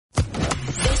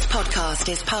podcast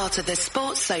is part of the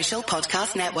Sports Social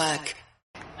Podcast Network.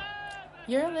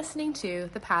 You're listening to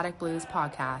the Paddock Blues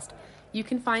podcast. You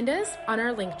can find us on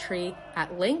our link tree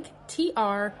at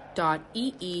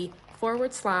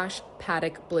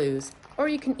linktr.ee/Paddock Blues, or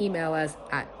you can email us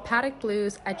at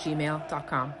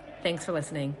paddockblues@gmail.com. Thanks for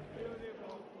listening.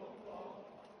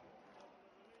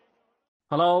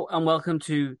 Hello and welcome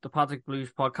to the Paddock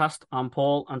Blues podcast. I'm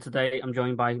Paul and today I'm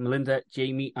joined by Melinda,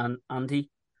 Jamie and Andy.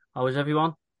 How is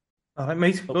everyone? All right,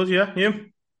 mate. Good, yeah. You?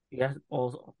 Yeah,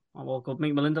 I'm all good,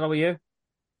 mate. Melinda, how are you?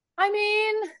 I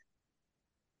mean,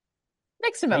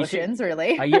 mixed emotions,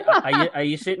 really. Are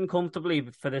you sitting comfortably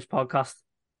for this podcast?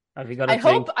 Have you got a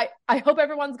drink? I hope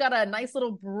everyone's got a nice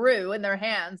little brew in their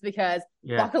hands because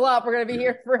buckle up, we're going to be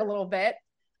here for a little bit.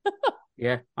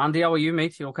 Yeah. Andy, how are you,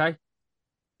 mate? You okay?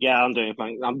 Yeah, I'm doing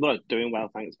fine. I'm doing well,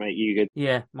 thanks, mate. You good?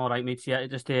 Yeah, I'm all right, mate. Yeah,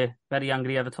 just a very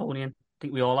angry Evertonian. I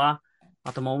think we all are.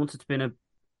 At the moment, it's been a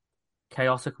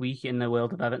chaotic week in the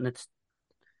world of Everton. It's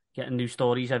getting new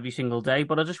stories every single day.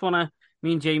 But I just want to...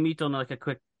 Me and Jamie done like a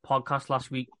quick podcast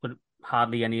last week with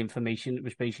hardly any information. It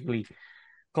was basically a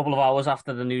couple of hours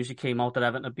after the news that came out that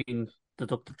Everton had been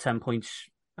deducted 10 points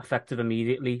effective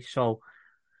immediately. So,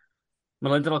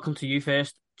 Melinda, I'll come to you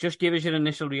first. Just give us your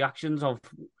initial reactions of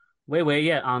where were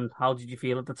you and how did you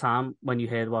feel at the time when you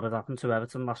heard what had happened to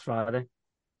Everton last Friday?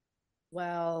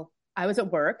 Well, I was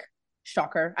at work.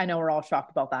 Shocker. I know we're all shocked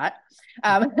about that.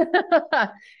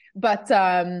 But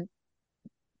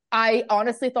I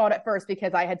honestly thought at first,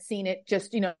 because I had seen it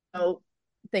just,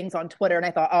 things on Twitter, and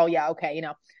I thought, oh yeah, okay,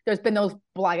 there's been those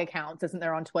blag accounts, isn't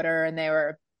there, on Twitter, and they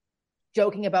were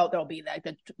joking about there'll be like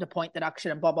the point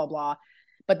deduction and blah, blah, blah.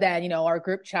 But then, our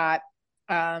group chat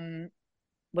was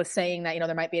saying that,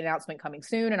 there might be an announcement coming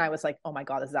soon. And I was like, oh my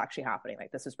God, this is actually happening.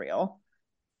 Like, this is real.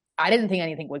 I didn't think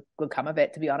anything would come of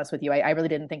it, to be honest with you. I really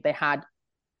didn't think they had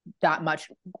that much.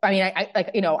 I mean,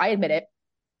 I admit it.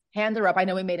 Hands are up. I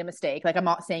know we made a mistake. Like, I'm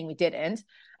not saying we didn't.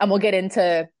 And we'll get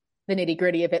into the nitty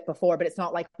gritty of it before, but it's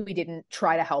not like we didn't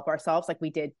try to help ourselves. Like, we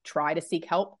did try to seek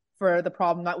help for the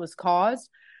problem that was caused.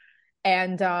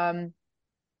 And I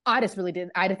just really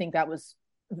didn't. I think that was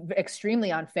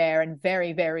extremely unfair and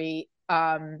very, very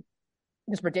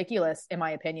just ridiculous, in my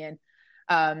opinion.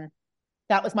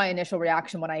 That was my initial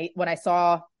reaction when I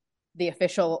saw the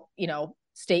official,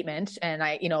 statement, and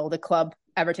the club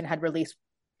Everton had released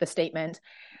the statement.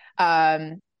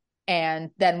 And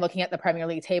then looking at the Premier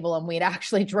League table, and we'd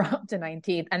actually dropped to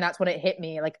 19th. And that's when it hit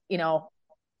me, like, it was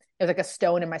like a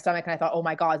stone in my stomach. And I thought, oh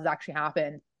my God, this actually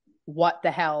happened. What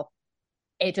the hell?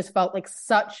 It just felt like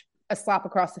such a slap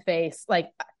across the face. Like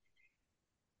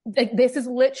this is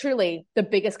literally the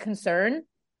biggest concern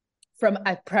from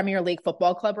a Premier League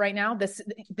football club right now.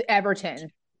 Everton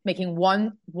making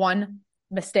one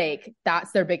mistake,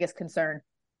 that's their biggest concern.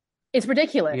 It's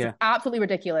ridiculous. Yeah. It's absolutely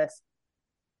ridiculous.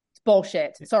 It's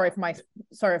bullshit. Sorry for part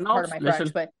of my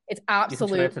French, but it's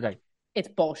absolute. It's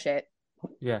bullshit.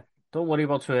 Yeah, don't worry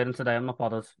about swearing today. I'm not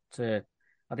bothered. I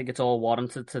think it's all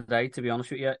warranted today, to be honest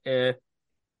with you.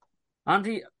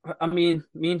 Andy, I mean,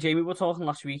 me and Jamie were talking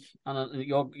last week, and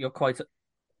you're quite.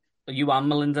 You and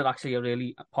Melinda actually are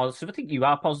really positive. I think you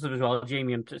are positive as well,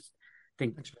 Jamie. I just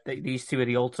think these two are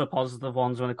the ultra positive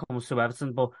ones when it comes to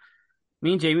Everton. But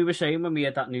me and Jamie were saying when we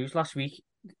had that news last week,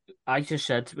 I just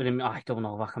said with him, I don't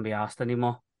know if I can be asked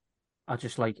anymore. I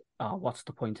just what's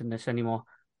the point in this anymore?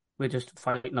 We're just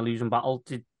fighting a losing battle.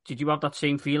 Did you have that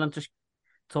same feeling? Just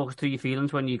talk us through your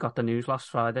feelings when you got the news last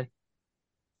Friday.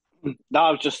 No, I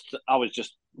was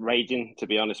just raging, to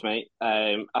be honest, mate.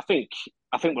 I think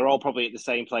we're all probably at the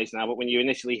same place now. But when you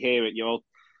initially hear it, you're all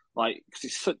like, 'cause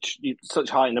it's such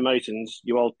heightened emotions.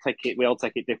 We all take it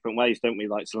different ways, don't we?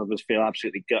 Like, some of us feel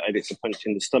absolutely gutted. It's a punch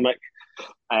in the stomach.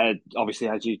 Obviously,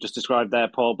 as you just described there,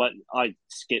 Paul. But I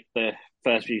skipped the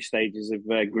first few stages of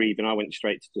grieving. I went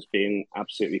straight to just being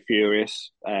absolutely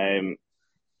furious.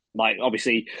 Like,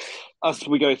 obviously, as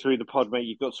we go through the pod, mate,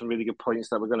 you've got some really good points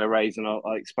that we're going to raise, and I'll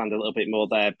expand a little bit more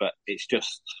there. But it's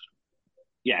just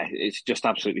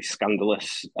absolutely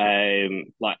scandalous.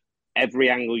 Like, every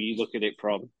angle you look at it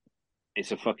from,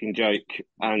 it's a fucking joke.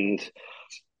 And,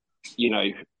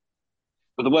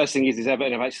 but the worst thing is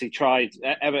Everton have actually tried.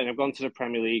 Everton have gone to the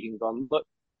Premier League and gone, look,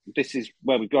 this is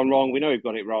where we've gone wrong. We know we've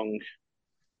got it wrong.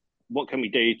 What can we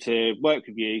do to work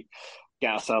with you?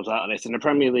 Get ourselves out of this. And the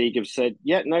Premier League have said,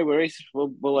 yeah, no worries,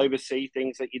 we'll oversee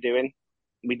things that you're doing.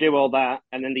 We do all that,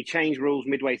 and then they change rules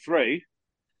midway through,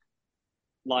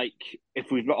 like if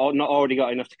we've not already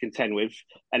got enough to contend with,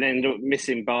 and end up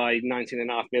missing by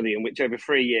 19.5 million, which over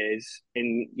 3 years,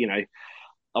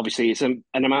 obviously it's an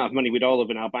amount of money we'd all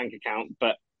have in our bank account,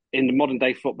 but in the modern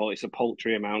day football, it's a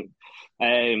paltry amount.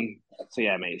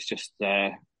 yeah, mate, it's just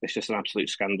an absolute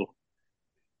scandal.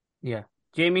 Yeah.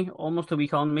 Jamie, almost a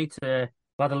week on, mate.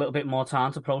 Had a little bit more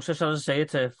time to process. As I say,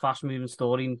 it's a fast-moving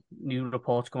story. New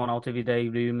reports going out every day,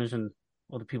 rumours and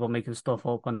other people making stuff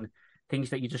up and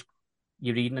things that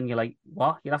you're reading and you're like,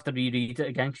 what? You'd have to reread it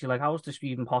again because you're like, how is this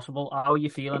even possible? How are you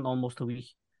feeling almost a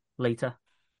week later?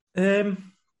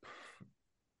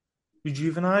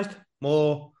 Rejuvenised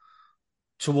more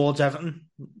towards Everton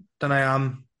than I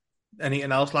am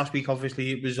anything else. Last week,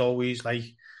 obviously, it was always like,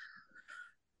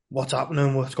 what's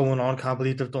happening, what's going on, can't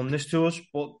believe they've done this to us.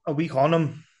 But a week on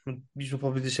them, these were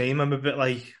probably the same. I'm a bit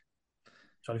like,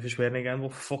 sorry for swearing again,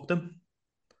 but fuck them.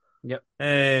 Yep.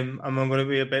 And I'm going to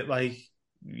be a bit like,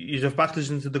 you've backed us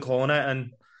into the corner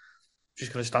and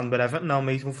just going to stand with Everton now,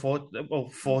 mate.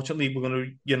 Fortunately, we're going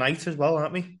to unite as well,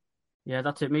 aren't we? Yeah,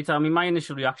 that's it, mate. I mean, my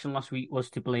initial reaction last week was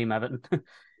to blame Everton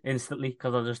instantly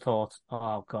because I just thought,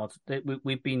 oh, God,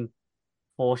 we've been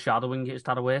foreshadowing. Is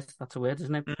that a word? That's a word,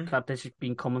 isn't it? Mm-hmm. That this has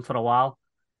been coming for a while.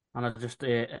 And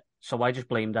so I just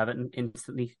blamed Everton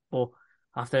instantly. But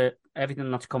after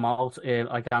everything that's come out,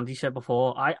 like Andy said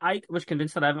before, I was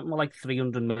convinced that Everton were like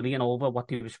 300 million over what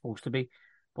they were supposed to be.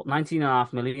 But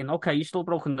 19.5 million, okay, you still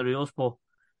broken the rules, but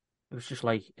it was just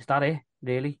like, is that it,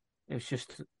 really? It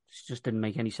just didn't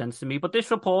make any sense to me. But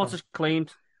this report has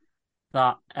claimed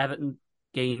that Everton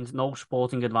gained no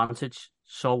sporting advantage.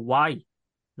 So why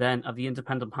then have the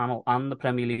independent panel and the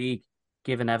Premier League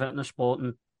given Everton a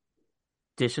sporting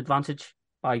disadvantage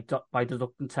by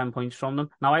deducting 10 points from them?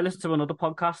 Now, I listened to another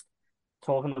podcast,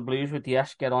 Talking the Blues with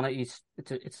DS. Get on it.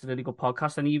 It's a really good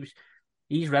podcast, and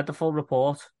he's read the full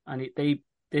report, and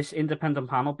this independent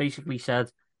panel basically said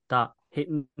that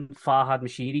hitting Farhad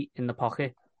Moshiri in the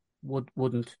pocket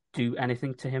wouldn't do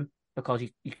anything to him because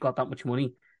he's got that much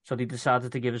money. So they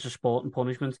decided to give us a sporting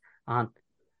punishment, and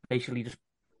basically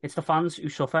it's the fans who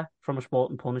suffer from a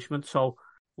sporting punishment. So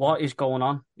what is going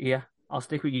on here? I'll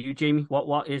stick with you, Jamie.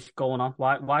 What is going on?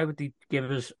 Why would they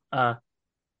give us a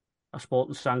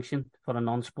sporting sanction for a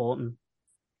non-sporting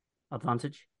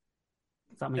advantage?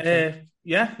 Does that make sense?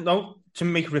 Yeah, no, to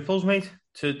make ripples, mate.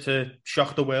 To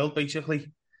shock the world,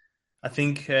 basically. I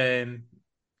think, as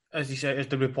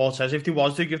the report says, if they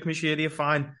was to give Moshiri a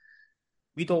fine,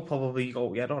 we'd all probably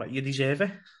go, yeah, all right, you deserve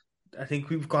it. I think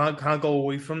we can't go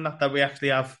away from that we actually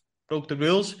have broke the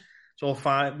rules. So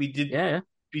fine, we did. Yeah.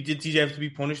 We did deserve to be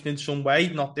punished in some way,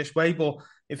 not this way, but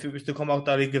if it was to come out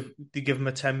that they give him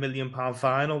a £10 million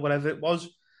fine or whatever it was,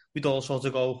 we'd all sort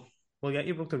of go, well, yeah,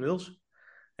 you broke the rules.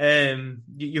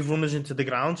 You've run us into the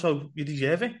ground, so you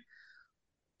deserve it.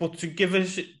 But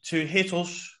to hit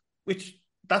us, which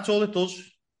that's all it does.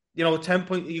 You know, 10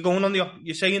 point.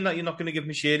 You're saying that you're not going to give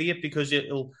Moshiri it because it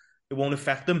won't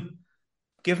affect him.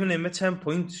 Giving him a 10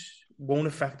 points won't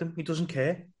affect him. He doesn't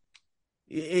care.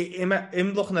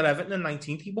 Him looking at Everton in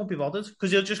 19th, he won't be bothered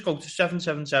because he'll just go to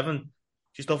 777. Do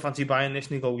you still fancy buying this?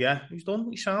 And he go, yeah, he's done.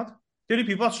 He's sad. The only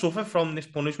people that suffer from this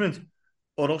punishment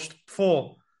are us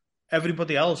four.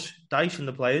 Everybody else, Dice and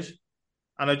the players.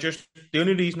 And the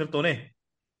only reason I've done it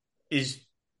is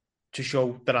to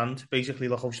show the brand, basically,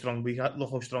 look how strong we are,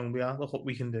 look what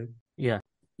we can do. Yeah.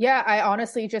 Yeah, I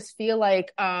honestly just feel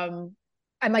like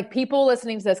and like people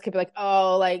listening to this could be like,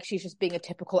 oh, like she's just being a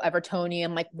typical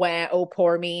Evertonian, like, wah, oh,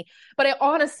 poor me. But I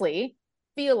honestly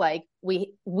feel like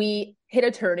we hit a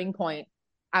turning point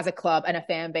as a club and a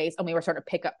fan base, and we were starting to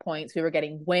pick up points. We were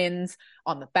getting wins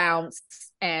on the bounce,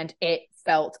 and it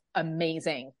felt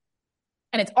amazing.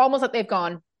 And it's almost like they've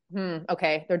gone,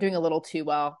 okay, they're doing a little too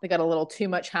well. They got a little too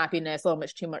much happiness, a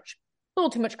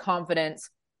little too much confidence.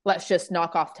 Let's just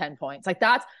knock off 10 points. Like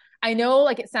that's, I know,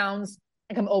 like it sounds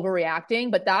like I'm overreacting,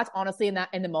 but that's honestly in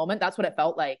the moment, that's what it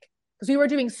felt like. Because we were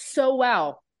doing so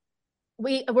well.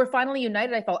 We're finally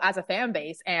united, I felt, as a fan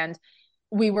base, and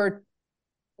we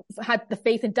had the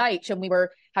faith in Deitch, and we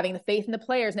were having the faith in the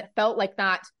players, and it felt like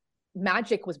that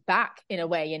magic was back in a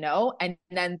way, you know? And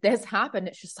then this happened.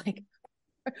 It's just like,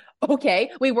 okay,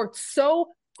 we worked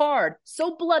so hard,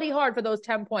 so bloody hard for those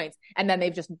 10 points, and then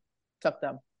they've just took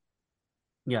them.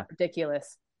 Yeah.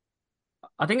 Ridiculous.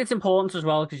 I think it's important as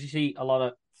well because you see a lot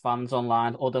of fans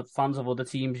online, other fans of other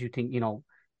teams who think, you know,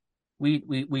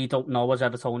 we don't know as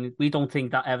Everton. We don't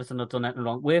think that Everton have done anything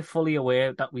wrong. We're fully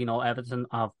aware that we know Everton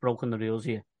have broken the rules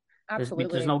here.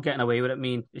 Absolutely. There's no getting away with it. I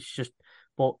mean, it's just,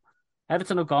 but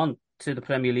Everton have gone to the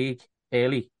Premier League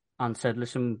early and said,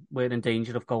 listen, we're in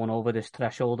danger of going over this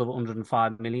threshold of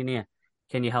 105 million here.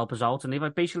 Can you help us out? And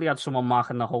they've basically had someone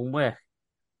marking the homework.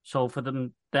 So for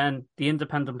them, then the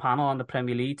independent panel and the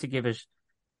Premier League to give us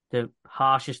the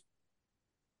harshest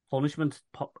punishment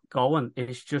going,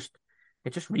 it just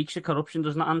reeks of corruption,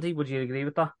 doesn't it, Andy? Would you agree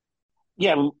with that?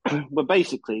 Yeah, we're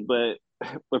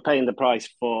paying the price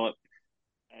for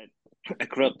a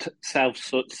corrupt,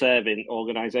 self-serving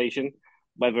organisation,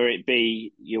 whether it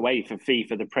be UEFA,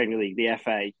 FIFA, the Premier League, the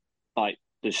FA. Like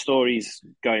the stories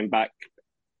going back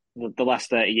the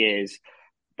last 30 years,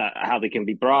 that how they can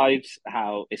be bribed,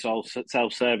 how it's all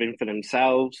self-serving for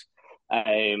themselves.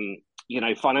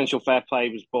 Financial fair play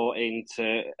was brought in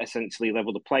to essentially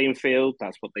level the playing field.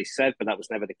 That's what they said, but that was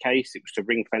never the case. It was to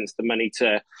ring fence the money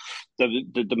to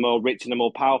the more rich and the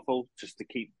more powerful, just to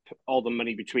keep all the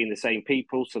money between the same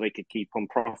people so they could keep on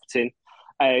profiting.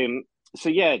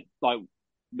 Like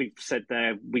we've said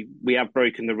there, we have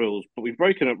broken the rules, but we've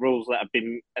broken up rules that have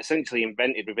been essentially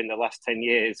invented within the last 10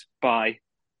 years by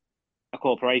a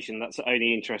corporation that's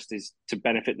only interest is to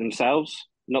benefit themselves,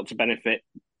 not to benefit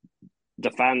the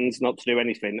fans, not to do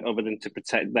anything other than to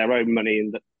protect their own money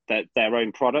and their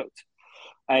own product.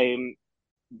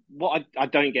 What I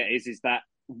don't get is that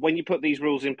when you put these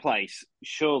rules in place,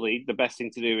 surely the best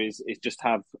thing to do is just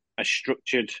have a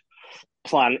structured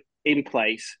plan in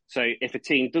place. So if a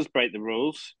team does break the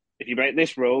rules, if you break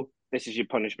this rule, this is your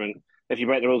punishment. If you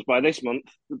break the rules by this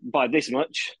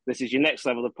much, this is your next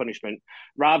level of punishment,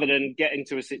 rather than get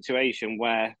into a situation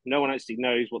where no one actually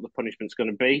knows what the punishment's going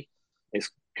to be. It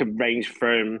can range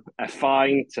from a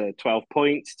fine to 12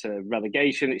 points to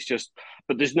relegation.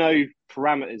 But there's no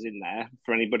parameters in there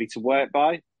for anybody to work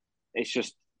by. It's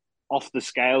just off the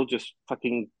scale, just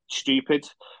fucking stupid.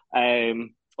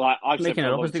 Like I've said Making for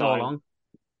it a up long as they go time, along.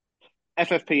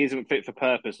 FFP isn't fit for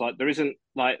purpose. Like there isn't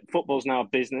like football's now a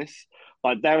business.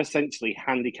 Like they're essentially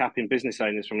handicapping business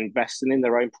owners from investing in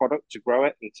their own product to grow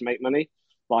it and to make money.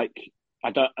 Like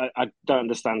I don't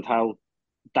understand how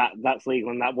that's legal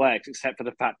and that works, except for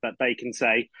the fact that they can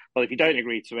say, well, if you don't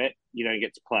agree to it, you don't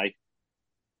get to play.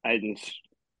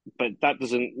 But that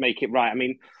doesn't make it right. I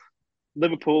mean,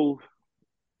 Liverpool,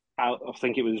 I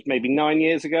think it was maybe 9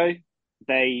 years ago,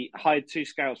 they hired 2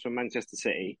 scouts from Manchester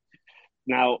City.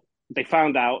 Now, they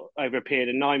found out over a period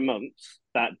of 9 months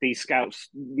that these scouts,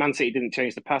 Man City didn't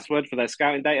change the password for their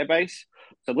scouting database.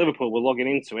 So Liverpool were logging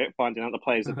into it, finding out the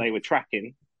players that they were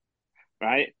tracking,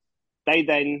 right? They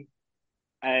then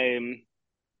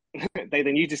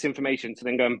use this information to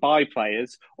then go and buy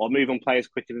players or move on players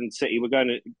quicker than City we're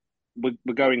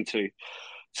going to.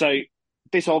 So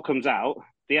this all comes out.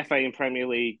 The FA and Premier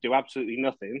League do absolutely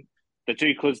nothing. The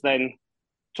 2 clubs then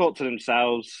talk to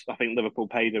themselves. I think Liverpool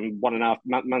paid them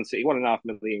Man City £1.5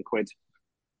 million.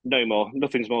 No more.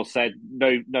 Nothing's more said.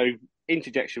 No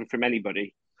interjection from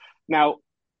anybody. Now,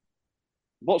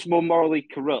 what's more morally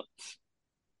corrupt?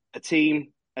 A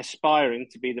team aspiring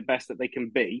to be the best that they can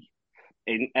be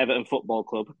in Everton Football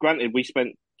Club. Granted, we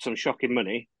spent some shocking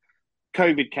money.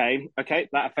 COVID came. Okay,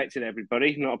 that affected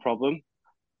everybody. Not a problem.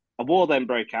 A war then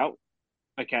broke out.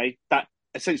 Okay, that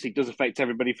essentially does affect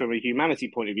everybody from a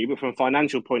humanity point of view, but from a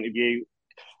financial point of view,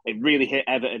 it really hit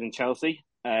Everton and Chelsea,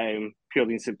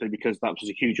 purely and simply because that was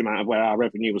a huge amount of where our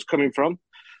revenue was coming from.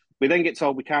 We then get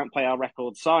told we can't pay our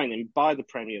record signing by the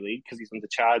Premier League because he's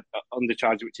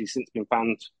undercharged, which he's since been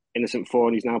found innocent for,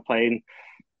 and he's now playing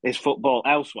his football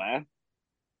elsewhere.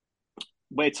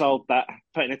 We're told that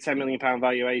putting a £10 million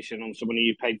valuation on someone who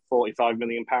you paid £45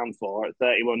 million for at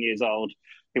 31 years old,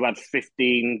 who had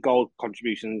 15 goal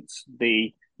contributions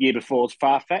the year before, is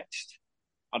far-fetched.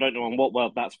 I don't know on what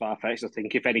world that's far-fetched. I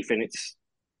think, if anything,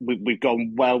 we've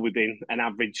gone well within an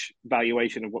average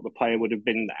valuation of what the player would have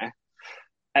been there.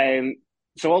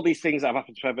 So all these things that have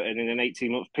happened to Everton in an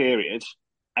 18-month period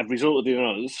have resulted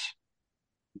in us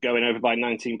going over by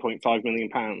 £19.5 million.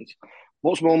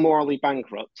 What's more morally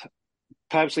bankrupt?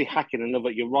 Purposely hacking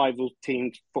your rival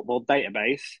team's football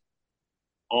database,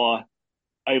 or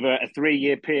over a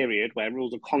 3-year period where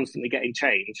rules are constantly getting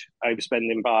changed,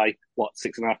 overspending by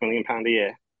 £6.5 million a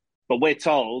year. But we're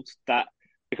told that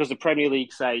because the Premier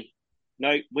League say,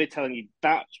 no, we're telling you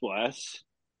that's worse,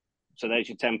 so there's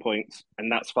your 10 points, and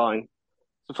that's fine.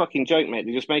 It's a fucking joke, mate.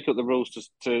 They just make up the rules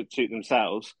to suit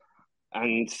themselves,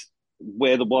 and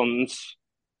we're the ones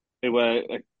who are,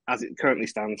 as it currently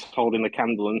stands, holding the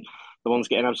candle and the ones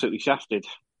getting absolutely shafted.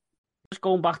 Just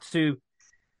going back to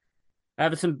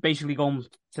Everton basically going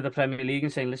to the Premier League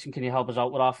and saying, listen, can you help us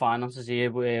out with our finances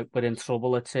here? We're in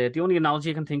trouble. It's the only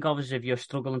analogy I can think of is if you're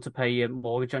struggling to pay your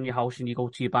mortgage on your house and you go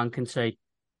to your bank and say,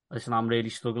 listen, I'm really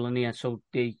struggling here. So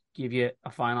they give you a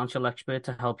financial expert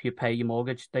to help you pay your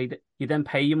mortgage. You then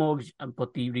pay your mortgage,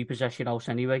 but they repossess your house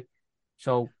anyway.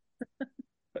 So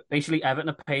basically Everton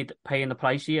are paying the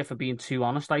price here for being too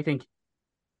honest, I think.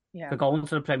 Yeah. They're going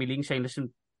to the Premier League and saying,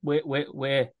 listen,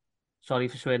 we're sorry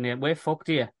for swearing here, we're fucked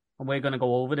here and we're going to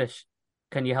go over this.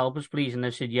 Can you help us, please? And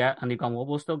they said, yeah. And they've gone, well,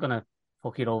 we're still going to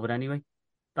fuck it over anyway.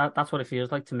 That's what it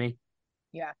feels like to me.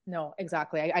 Yeah, no,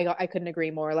 exactly. I couldn't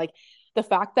agree more. Like the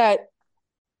fact that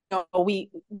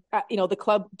the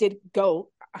club did go.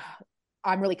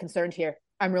 I'm really concerned here.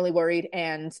 I'm really worried,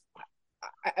 and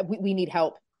we need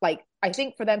help. Like I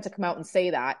think for them to come out and say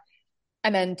that,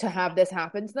 and then to have this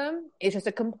happen to them, is just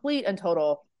a complete and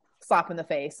total slap in the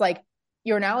face. Like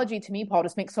your analogy to me, Paul,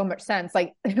 just makes so much sense.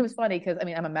 Like it was funny because I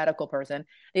mean I'm a medical person.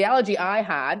 The analogy I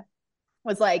had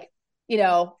was like,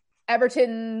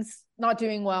 Everton's not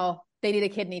doing well. They need a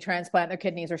kidney transplant. Their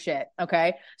kidneys are shit.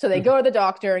 Okay. So they go to the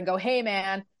doctor and go, hey,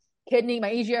 man, my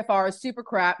EGFR is super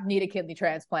crap. Need a kidney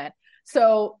transplant.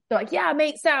 So they're like, yeah,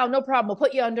 mate, sound, no problem. We'll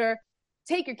put you under,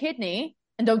 take your kidney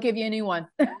and don't give you a new one.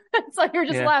 It's like you're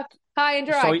just left high and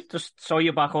dry. So just sew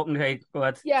you back up and hey, go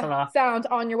ahead. Yeah. Ta-da. Sound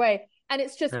on your way. And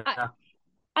it's just, I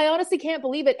honestly can't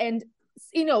believe it. And,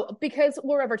 because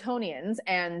we're Evertonians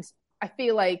and I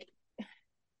feel like,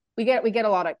 we get a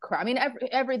lot of crap. I mean,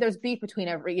 every there's beef between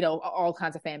all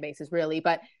kinds of fan bases really,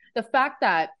 but the fact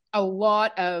that a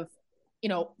lot of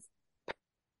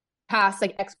past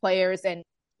like ex-players and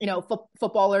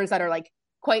footballers that are like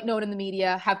quite known in the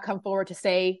media have come forward to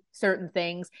say certain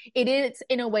things. It is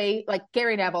in a way like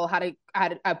Gary Neville had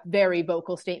a very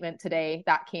vocal statement today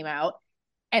that came out,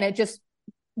 and it just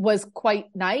was quite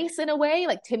nice in a way.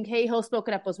 Like Tim Cahill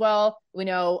spoken up as well. We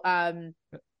know.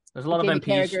 There's a lot of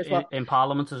MPs in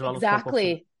Parliament as well.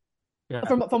 Exactly.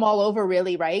 From all over,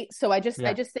 really, right? So I just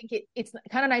think it's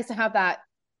kind of nice to have that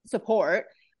support,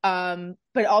 but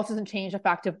it also doesn't change the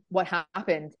fact of what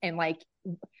happened. And like,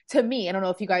 to me, I don't know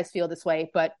if you guys feel this way,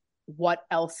 but what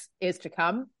else is to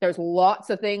come? There's lots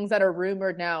of things that are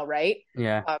rumored now, right?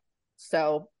 Yeah.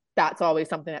 So that's always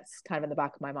something that's kind of in the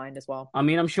back of my mind as well. I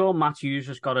mean, I'm sure Matt Hughes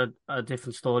has got a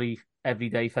different story every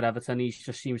day for Everton. He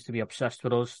just seems to be obsessed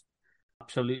with us.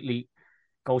 Absolutely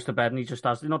goes to bed and he just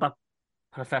has that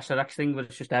Professor X thing where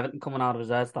it's just Everton coming out of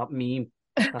his head, that meme.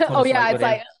 It's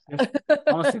like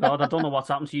honestly God, I don't know what's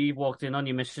happened to you. You've walked in on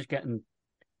your missus getting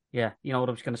you know what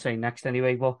I was going to say next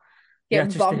anyway, but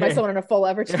getting bombed by someone in a full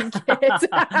Everton kit.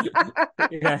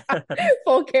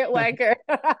 Full kit wanker.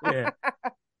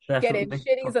 Getting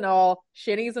shitties and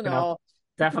all.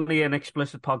 Definitely an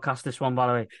explicit podcast, this one, by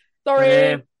the way.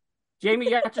 Sorry.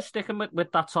 Jamie, just sticking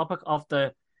with that topic of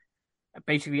the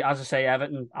basically, as I say,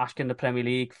 Everton asking the Premier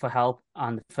League for help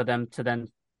and for them to then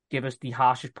give us the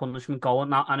harshest punishment going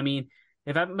now. And I mean,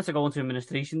 if Everton were to go into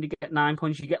administration, they get 9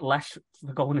 points, you get less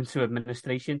for going into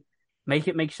administration. Make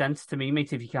it make sense to me,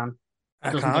 mate, if you can.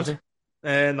 I can't.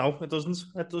 No, it doesn't.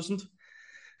 I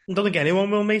don't think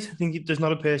anyone will, mate. I think there's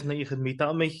not a person that you could meet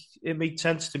that'll make it make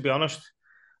sense, to be honest.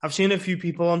 I've seen a few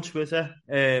people on Twitter.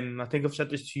 I think I've said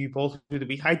this to you both through the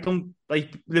week. I don't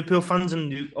like Liverpool fans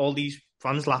and all these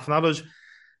fans laughing at us.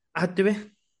 I'd do it.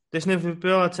 There's no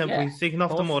Liverpool at 10 points taken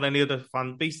off them or any other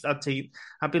fan base. I'd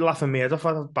be laughing me off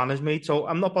at banners, mate. So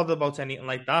I'm not bothered about anything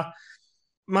like that.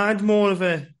 Mine's more of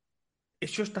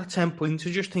it's just that 10 points.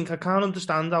 I just think I can't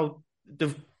understand how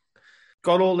they've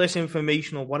got all this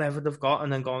information or whatever they've got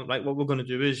and then gone, like, what we're going to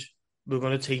do is we're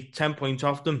going to take 10 points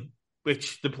off them,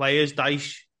 which the players,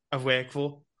 Dyche, have worked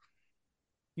for.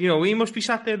 He must be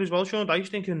sat there as well, Sean Dyche,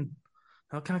 thinking,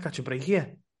 how can I catch a break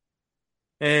here?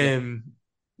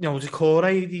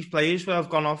 Decore, these players who have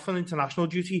gone off on international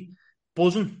duty,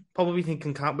 buzzing, probably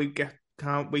thinking, can't wait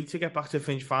to get back to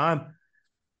Finch Farm.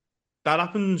 That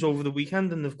happens over the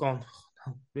weekend and they've gone, oh,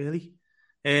 no, really?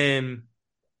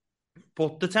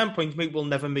 But the 10 points, mate, will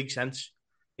never make sense.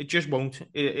 It just won't.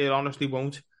 It honestly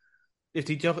won't. If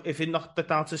it knocked it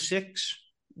down to 6,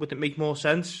 would it make more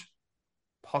sense?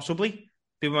 Possibly.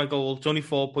 People might go, well, it's only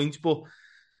 4 points, but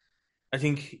I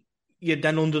think you're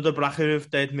then under the bracket of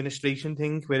the administration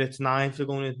thing, where it's 9 for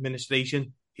going to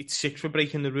administration, it's 6 for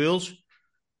breaking the rules.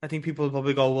 I think people will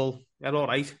probably go, well, yeah, all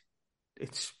right.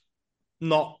 It's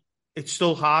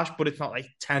still harsh, but it's not like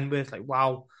 10 where it's like,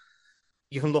 wow.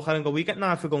 You can look at it and go, we get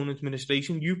 9 for going into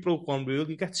administration. You broke one rule,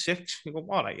 you get 6. You go,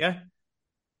 all right, yeah.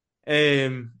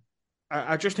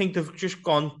 I just think they've just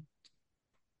gone.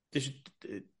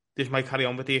 This might carry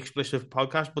on with the explicit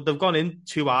podcast, but they've gone in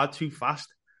too hard, too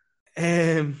fast.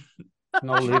 No,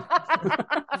 Luke.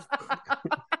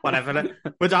 Whatever.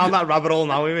 We're down that rabbit hole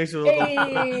now. We may as well.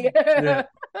 Hey. Yeah.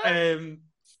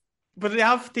 But they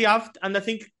have, and I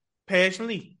think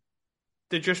personally,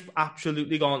 they're just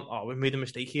absolutely gone, oh, we've made a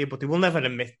mistake here, but they will never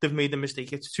admit they've made a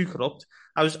mistake. It's too corrupt.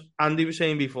 As Andy was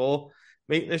saying before,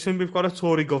 mate, listen, we've got a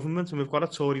Tory government and we've got a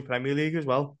Tory Premier League as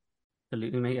well.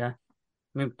 Absolutely, mate, yeah.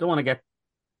 I mean, don't want to get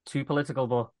too political,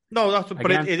 but no, that's again,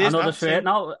 but it is another swear.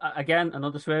 No, again,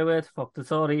 another swear word. Fuck the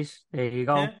Tories. There you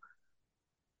go.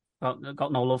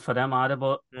 got no love for them either.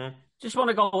 But Yeah. just want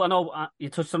to go. I know you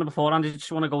touched on it before, and I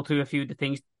just want to go through a few of the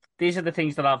things. These are the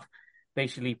things that I've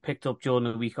basically picked up during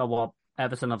the week of what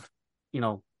Everton have,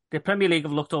 the Premier League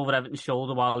have looked over Everton's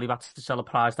shoulder while they've had to sell a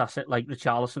prized asset like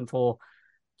Richarlison for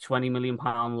 £20 million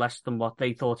less than what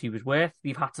they thought he was worth.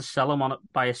 They've had to sell him on it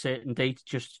by a certain date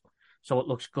just so it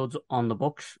looks good on the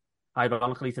books.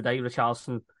 Ironically, today,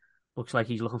 Richarlison looks like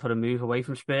he's looking for a move away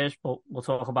from Spurs, but we'll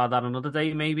talk about that another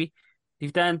day, maybe.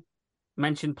 They've then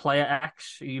mentioned player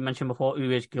X, who you mentioned before,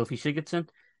 who is Gylfi Sigurdsson.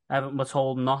 Everton were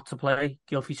told not to play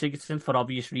Gylfi Sigurdsson for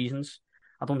obvious reasons.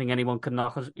 I don't think anyone could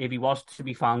knock us. If he was to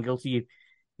be found guilty,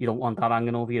 you don't want that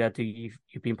hanging over your head.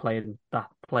 You've been playing that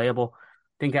player, but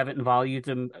I think Everton valued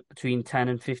him between 10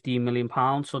 and 15 million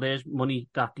pounds. So there's money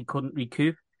that he couldn't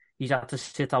recoup. He's had to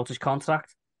sit out his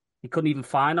contract. He couldn't even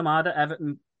fine him either.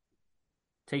 Everton,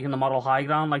 taking the moral high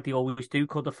ground like they always do,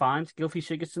 could have fined Gylfi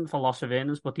Sigurdsson for loss of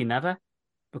earnings, but they never,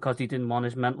 because he didn't want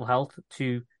his mental health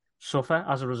to suffer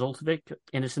as a result of it.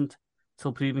 Innocent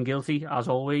till proven guilty, as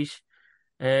always.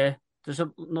 There's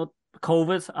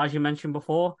COVID, as you mentioned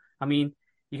before. I mean,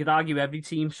 you could argue every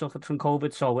team suffered from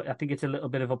COVID, so I think it's a little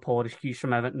bit of a poor excuse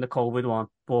from Everton, the COVID one.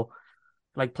 But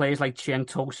like players like Cenk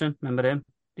Tosun, remember him?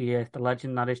 The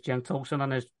legend that is Cenk Tosun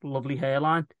and his lovely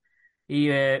hairline. He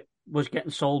was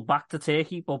getting sold back to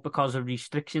Turkey, but because of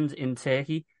restrictions in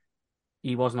Turkey,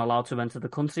 he wasn't allowed to enter the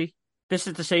country. This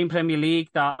is the same Premier League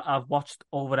that I've watched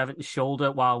over Everton's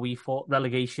shoulder while we fought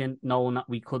relegation, knowing that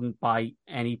we couldn't buy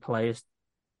any players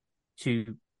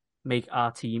to make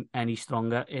our team any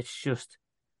stronger. It's just,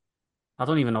 I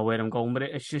don't even know where I'm going with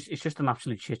it. It's just an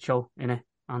absolute shit show, innit,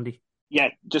 Andy? Yeah,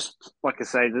 just like I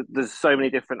say, there's so many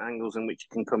different angles in which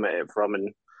you can come at it from,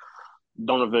 and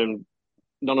none of them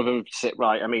sit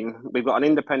right. I mean, we've got an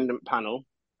independent panel.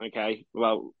 Okay,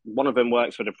 well, one of them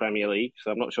works for the Premier League, so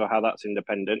I'm not sure how that's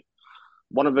independent.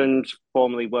 One of them's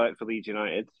formerly worked for Leeds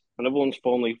United. Another one's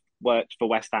formerly worked for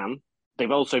West Ham. They've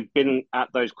also been at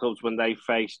those clubs when they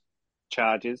faced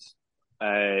charges.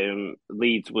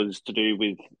 Leeds was to do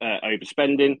with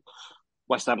overspending.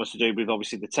 West Ham was to do with,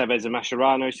 obviously, the Tevez and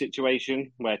Mascherano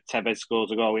situation, where Tevez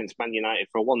scores a goal against Man United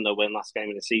for a 1-0 win last game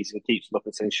of the season, keeps them up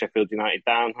and sends Sheffield United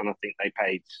down, and I think they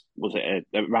paid, was it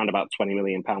around about £20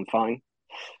 million fine.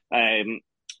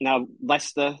 Now,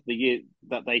 Leicester, the year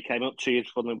that they came up 2 years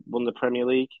before they won the Premier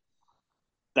League,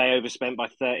 they overspent by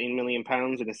 £13 million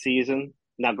in a season.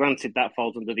 Now, granted, that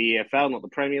falls under the EFL, not the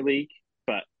Premier League,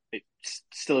 but it's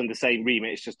still in the same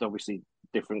remit. It's just obviously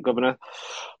different governor.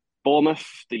 Bournemouth,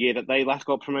 the year that they last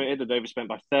got promoted, had overspent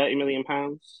by £30 million.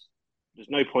 There's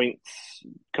no points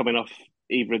coming off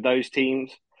either of those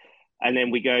teams. And then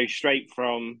we go straight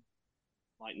from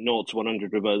like 0 to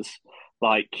 100 with us.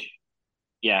 Like,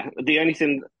 yeah, the only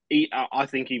thing, I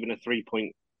think even a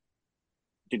 3-point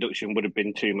deduction would have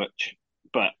been too much,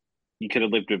 but you could have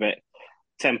lived with it.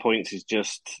 10 points is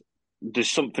just,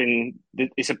 there's something,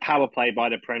 it's a power play by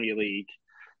the Premier League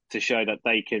to show that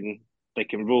they can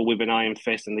rule with an iron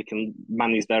fist and they can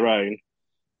manage their own.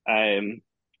 And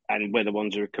we're the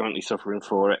ones who are currently suffering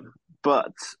for it.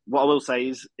 But what I will say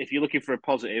is, if you're looking for a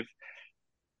positive,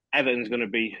 Everton's going to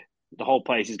be, the whole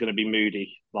place is going to be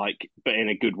moody, but in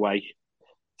a good way.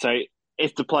 So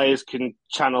if the players can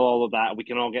channel all of that, we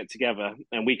can all get together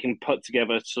and we can put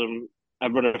together a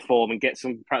run of form and get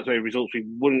some perhaps results we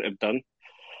wouldn't have done.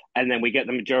 And then we get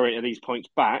the majority of these points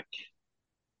back,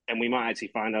 and we might actually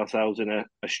find ourselves in a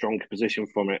stronger position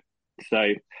from it.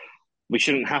 So we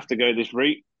shouldn't have to go this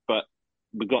route, but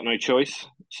we've got no choice.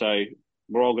 So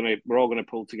we're all gonna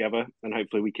pull together, and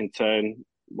hopefully we can turn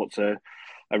what's a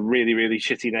really, really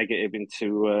shitty negative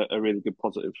into a really good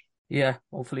positive. Yeah,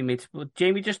 hopefully, mate. But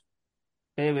Jamie, just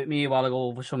bear with me while I go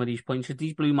over some of these points.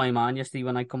 These blew my mind yesterday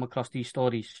when I come across these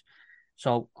stories.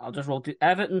 So I'll just roll to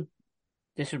Everton.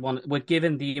 This is one. We're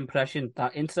given the impression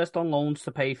that interest on loans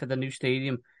to pay for the new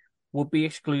stadium would be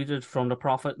excluded from the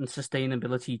profit and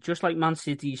sustainability, just like Man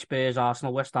City, Spurs,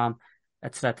 Arsenal, West Ham,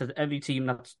 etc. Every team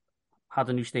that's had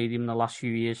a new stadium in the last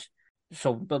few years.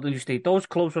 So, but the new stadium, those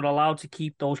clubs were allowed to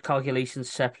keep those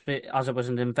calculations separate, as it was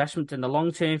an investment in the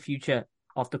long-term future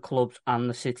of the clubs and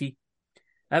the city.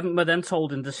 Everton were then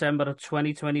told in December of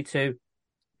 2022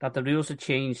 that the rules had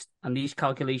changed and these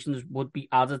calculations would be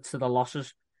added to the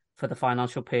losses for the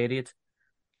financial period.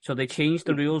 So they changed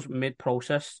the rules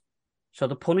mid-process. So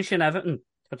they're punishing Everton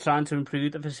for trying to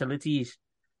improve the facilities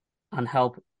and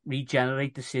help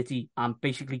regenerate the city and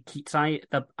basically keep trying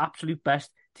the absolute best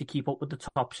to keep up with the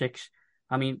top six.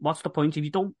 I mean, what's the point? If you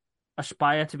don't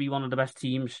aspire to be one of the best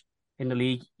teams in the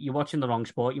league, you're watching the wrong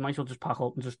sport. You might as well just pack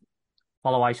up and just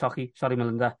follow ice hockey. Sorry,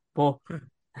 Melinda. But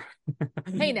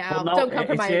Hey now, But no, don't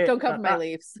come for my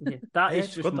Leafs. Yeah, that Yeah, is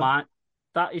it's just good though.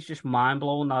 that is just mind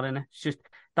blowing. That innit? It's just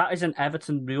that is an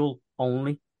Everton rule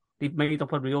only. They've made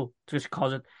up a rule just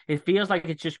because it feels like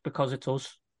it's just because it's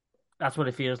us. That's what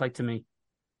it feels like to me.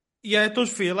 Yeah, it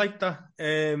does feel like that.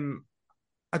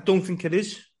 I don't think it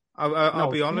is. I'll No,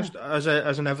 be yeah, honest. As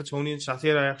an Evertonian sat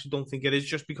here, I actually don't think it is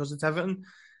just because it's Everton.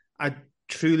 I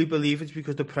truly believe it's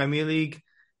because the Premier League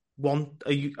want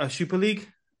a Super League.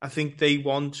 I think they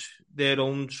want their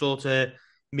own sort of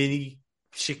mini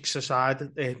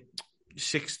six-team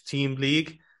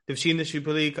league. They've seen the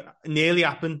Super League nearly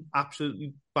happen,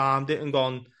 absolutely bombed it and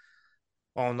gone,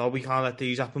 oh no, we can't let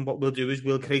these happen. What we'll do is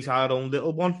we'll create our own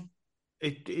little one.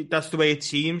 That's the way it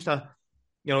seems that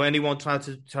anyone tries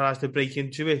to break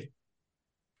into it,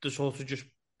 they're sort of just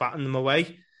batting them away.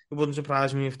 It wouldn't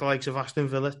surprise me if the likes of Aston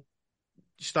Villa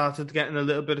started getting a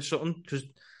little bit of something because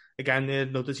again they're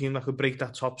another team that could break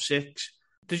that top six.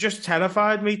 They're just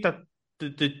terrified, mate, that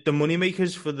the money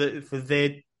makers for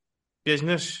their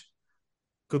business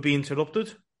could be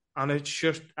interrupted, and it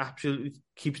just absolutely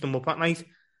keeps them up at night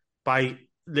by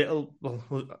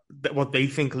what they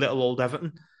think little old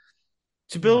Everton.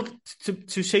 To build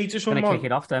to say to gonna someone, kick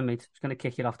it off then, mate. It's gonna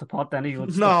kick it off the pod then. If you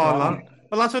want to no, stick to that no. one.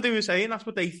 Well, that's what they were saying. That's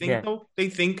what they think, Yeah, though. They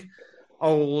think,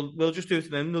 oh, well, we'll just do it to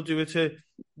them. They'll do it to,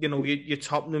 your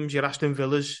Tottenhams, your Aston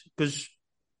Villas, because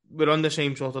we're on the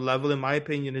same sort of level, in my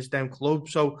opinion, as them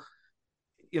clubs. So,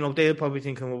 they're probably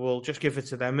thinking, well, we'll just give it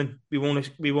to them, and we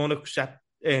won't upset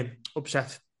the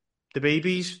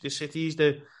babies, the cities,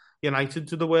 the United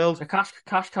to the world. the cash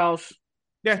cows.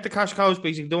 Yeah, the cash cows,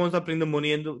 basically, the ones that bring the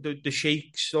money in, the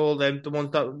sheiks, all them, the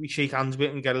ones that we shake hands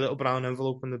with and get a little brown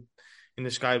envelope in the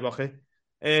skyrocket.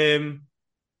 I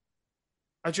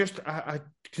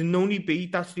can only be,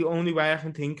 that's the only way I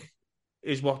can think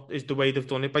is the way they've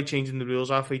done it, by changing the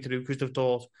rules halfway through, because they've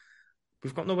thought,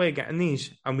 we've got no way of getting these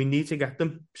and we need to get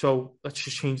them, so let's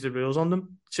just change the rules on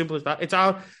them. Simple as that. It's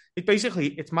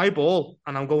my ball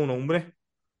and I'm going home with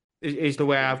it, is the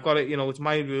way I've got it. It's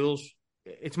my rules.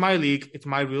 It's my league. It's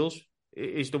my rules.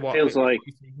 Is the what Feels like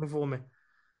you're taking for me.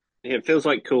 it feels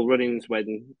like Cool Runnings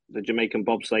when the Jamaican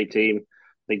bobsleigh team,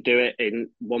 they do it in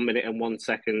 1 minute and 1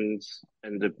 second,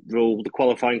 and the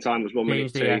qualifying time was 1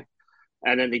 minute two, Yeah.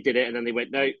 and then they did it, and then they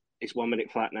went, no, it's 1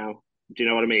 minute flat now. Do you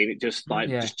know what I mean? It just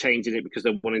just changing it because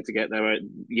they're wanting to get there.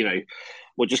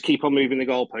 We'll just keep on moving the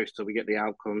goalpost till we get the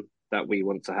outcome that we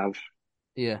want to have.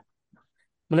 Yeah.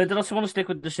 Well, I also want to stick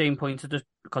with the same point just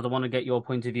because I want to get your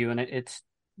point of view. And it's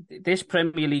this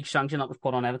Premier League sanction that was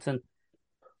put on Everton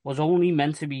was only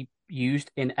meant to be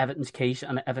used in Everton's case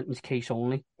and Everton's case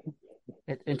only.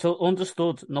 Until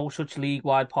understood, no such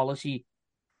league-wide policy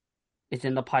is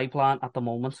in the pipeline at the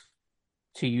moment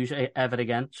to use it ever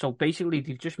again. So basically,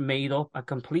 they've just made up a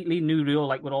completely new rule,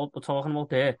 like we're talking about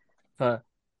there, for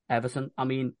Everton. I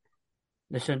mean,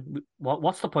 listen,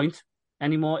 what's the point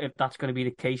anymore if that's going to be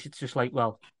the case? It's just like,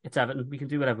 well, it's Everton. We can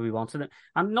do whatever we want. And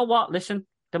you know what? Listen,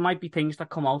 there might be things that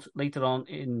come out later on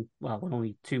we're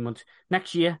only 2 months.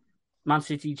 Next year, Man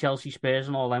City, Chelsea, Spurs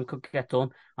and all them could get done.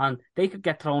 And they could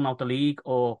get thrown out the league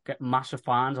or get massive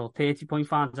fines or 30-point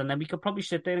fines. And then we could probably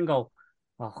sit there and go,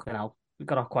 well, we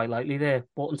got off quite lightly there.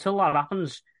 But until that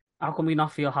happens, how can we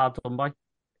not feel hard done by?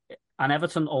 An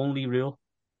Everton only rule.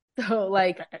 So,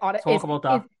 talk about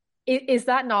that. Is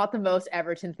that not the most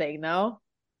Everton thing, though?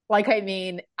 I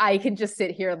mean, I can just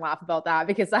sit here and laugh about that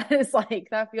because that feels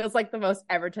like the most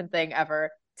Everton thing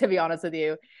ever, to be honest with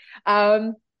you.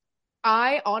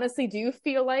 I honestly do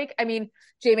feel like, I mean,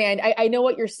 Jamie, I know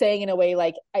what you're saying in a way,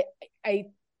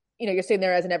 you're sitting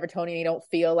there as an Evertonian, you don't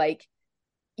feel like,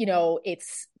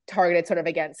 it's targeted sort of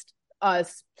against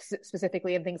us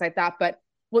specifically and things like that. But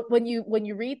when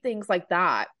you read things like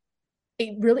that,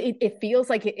 it feels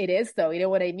like it is, though. You know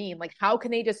what I mean? Like, how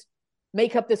can they just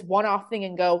make up this one-off thing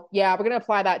and go, yeah, we're going to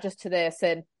apply that just to this,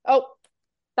 and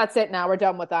that's it now, we're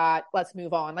done with that, let's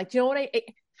move on. Do you know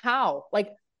how?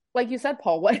 Like you said,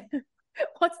 Paul,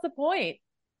 what's the point?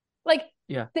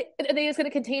 Yeah, are they just going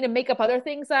to continue to make up other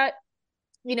things that,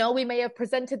 we may have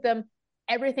presented them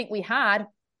everything we had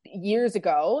years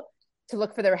ago to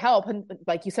look for their help, and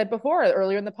like you said before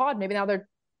earlier in the pod, maybe now they're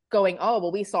going, oh,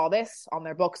 well, we saw this on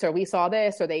their books, or we saw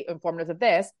this, or they informed us of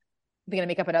this. They're going to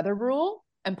make up another rule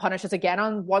and punish us again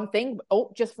on one thing.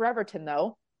 Oh, just for Everton,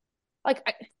 though.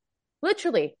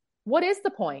 Literally, what is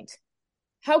the point?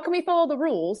 How can we follow the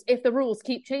rules if the rules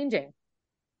keep changing?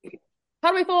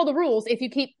 How do we follow the rules if you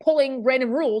keep pulling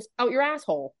random rules out your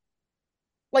asshole?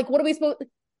 What are we supposed?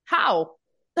 How?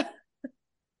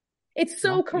 It's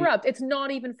so corrupt. It's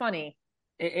not even funny.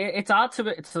 It's hard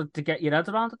to get your head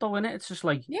around it, though, isn't it? It's just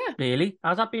like, really?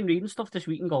 As I've been reading stuff this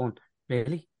week and going,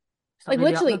 Really? Is that Like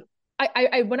really literally, happening?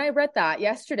 I when I read that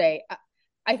yesterday,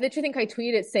 I literally think I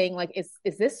tweeted saying like,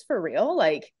 is this for real?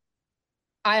 Like,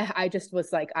 I just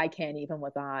was like, I can't even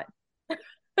with that.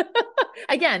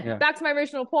 Again, Yeah. back to my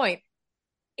original point.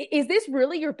 Is this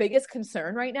really your biggest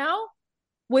concern right now?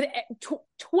 With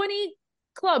 20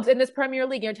 clubs in this Premier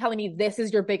League, you're telling me this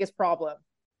is your biggest problem?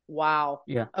 Wow.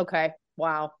 Yeah. Okay.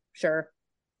 Wow. Sure.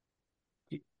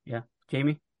 Yeah.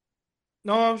 Jamie?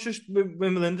 No, I was just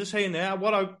when Melinda saying there.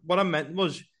 What I meant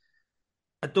was,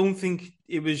 I don't think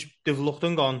it was they've looked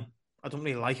and gone, I don't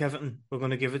really like Everton, we're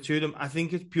going to give it to them. I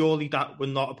think it's purely that we're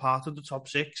not a part of the top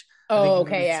six. I think Oh, if it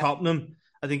okay. was Yeah. Tottenham,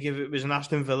 I think if it was an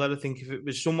Aston Villa, I think if it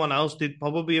was someone else, they'd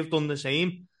probably have done the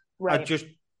same. Right.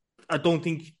 I don't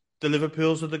think the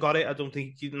Liverpools would have got it. I don't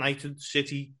think United,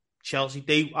 City,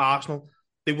 Chelsea, Arsenal,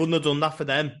 they wouldn't have done that for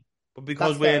them. But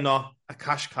because That's we're fair. not a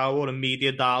cash cow or a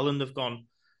media darling, they've gone,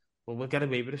 well, we'll get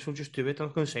away with this, we'll just do it. I'm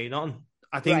not going to say nothing.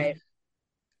 I think, Right.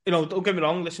 don't get me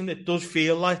wrong, listen, it does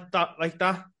feel like that,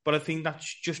 but I think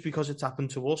that's just because it's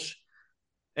happened to us.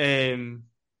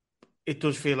 It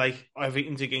does feel like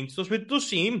everything's against us. But it does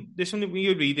seem, listen, when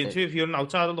you read into it, if you're an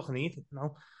outsider looking at it,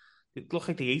 it looks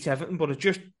like they hate Everton, but I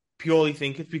just purely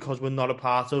think it's because we're not a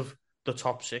part of the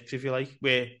top six, if you like,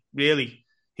 where really,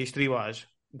 history-wise,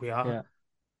 we are. Yeah.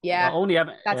 Yeah. Well, only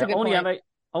Everton, That's a good point.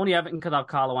 only Everton could have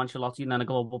Carlo Ancelotti and then a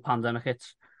global pandemic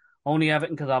hits. Only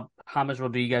Everton could have James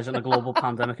Rodriguez and a global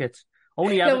pandemic hits.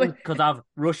 Only No, Everton could have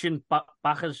Russian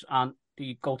backers and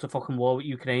they go to fucking war with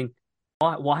Ukraine.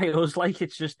 Why us? Like,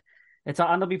 and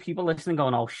there'll be people listening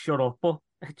going, "Oh, shut up!" But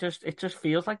it just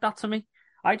feels like that to me.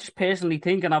 I just personally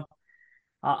think, and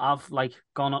I've like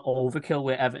gone overkill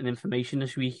with Everton information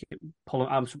this week.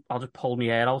 I'll just pull my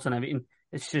hair out and everything.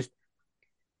 It's just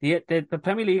the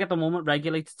Premier League at the moment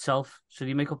regulates itself, so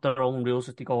they make up their own rules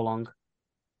as they go along.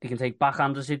 They can take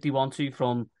backhanders if they want to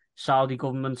from Saudi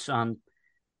governments and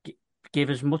give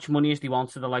as much money as they want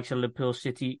to the likes of Liverpool,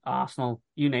 City, Arsenal.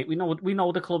 You know, we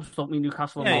know the clubs, don't we?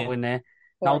 Newcastle and all in there.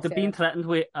 Now they're being threatened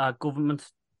with a government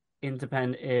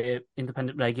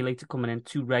independent regulator coming in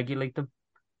to regulate them.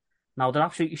 Now they're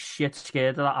absolutely shit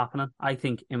scared of that happening, I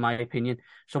think, in my opinion.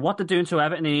 So what they're doing to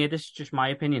Everton here, this is just my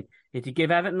opinion, is to give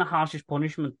Everton the harshest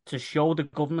punishment to show the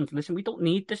government, listen, we don't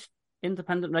need this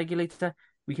independent regulator.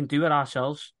 We can do it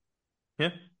ourselves.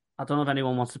 Yeah. I don't know if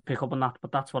anyone wants to pick up on that,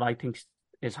 but that's what I think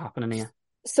is happening here.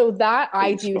 So that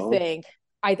I do so. think,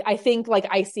 I think like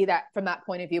I see that from that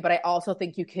point of view, but I also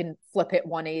think you can flip it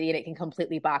 180 and it can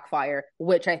completely backfire,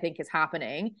 which I think is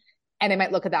happening. And they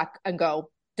might look at that and go,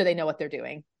 do they know what they're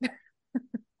doing?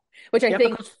 Which I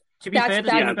think, to be fair,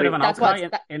 there's a bit of an outcry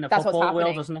in the football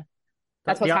world, isn't it?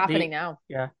 That's what's happening now.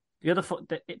 Yeah.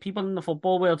 The people in the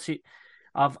football world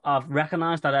I've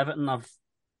recognised that Everton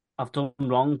have done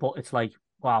wrong, but it's like,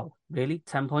 wow, really?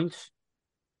 10 points?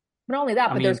 Not only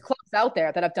that, but there's clubs out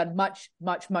there that have done much,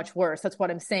 much, much worse. That's what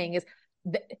I'm saying is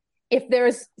if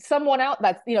there's someone out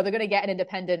that's, they're going to get an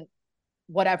independent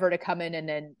whatever to come in and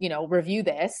then, review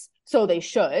this. So they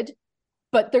should,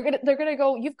 but they're going to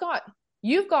go, you've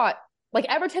got like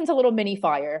Everton's a little mini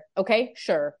fire. Okay.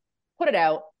 Sure. Put it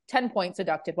out. 10 points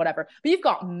deducted, whatever. But you've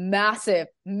got massive,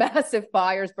 massive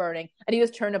fires burning. And you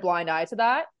just turn a blind eye to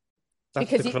that. That's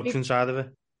because the corruption side of it.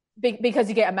 Because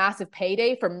you get a massive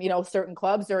payday from, certain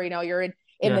clubs or, you're in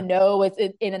the know, it's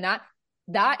in and that.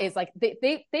 That is like,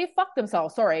 they fucked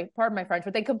themselves. Sorry, pardon my French,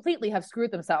 but they completely have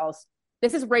screwed themselves.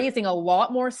 This is raising a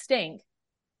lot more stink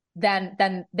than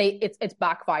it's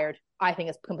backfired. I think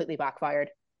it's completely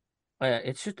backfired.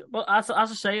 It's just, well, as I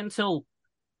say, until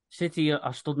City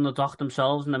are stood in the dock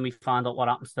themselves and then we find out what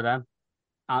happens to them,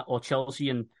 or Chelsea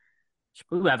and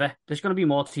whoever, there's going to be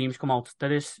more teams come out.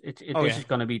 This is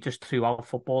going to be just throughout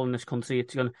football in this country.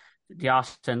 The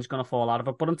arse end's going to fall out of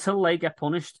it. But until they get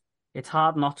punished, it's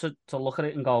hard not to look at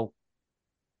it and go,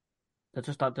 they're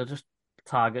just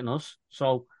targeting us.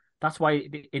 So that's why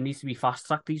it needs to be fast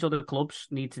tracked. These other clubs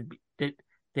need to be,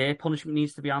 their punishment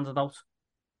needs to be handed out.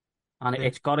 And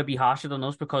it's got to be harsher than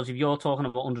us, because if you're talking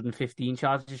about 115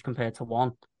 charges compared to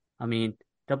one, I mean,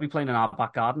 they'll be playing in our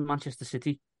back garden, Manchester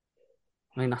City.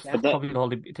 I mean, that's probably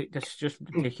all. That's just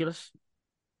ridiculous.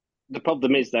 The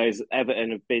problem is, though, is Everton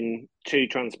have been too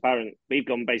transparent. We've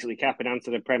gone basically cap and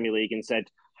answer the Premier League and said,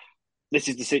 this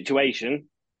is the situation.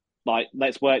 Like,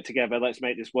 let's work together. Let's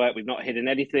make this work. We've not hidden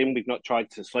anything. We've not tried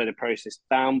to slow the process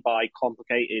down by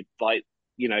complicated,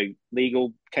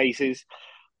 legal cases.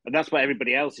 And that's what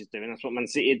everybody else is doing. That's what Man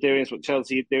City are doing. That's what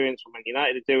Chelsea are doing. That's what Man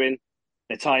United are doing.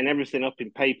 They're tying everything up in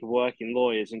paperwork, in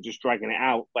lawyers, and just dragging it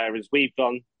out. Whereas we've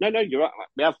gone, no, you're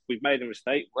right. We've made a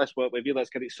mistake. Let's work with you. Let's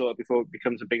get it sorted before it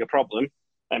becomes a bigger problem.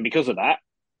 And because of that,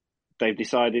 they've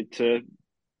decided to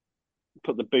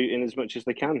put the boot in as much as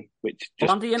they can, which just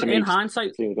Well, Andy, to me in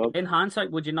hindsight, seemed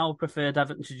good. would you now prefer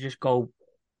Everton to just go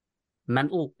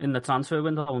mental in the transfer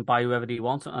window and buy whoever they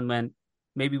want, and then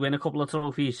maybe win a couple of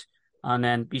trophies, and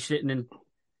then be sitting in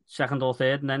second or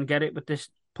third, and then get it with this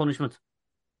punishment?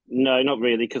 No, not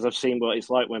really, because I've seen what it's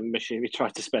like when Mashiri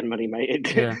tried to spend money, mate.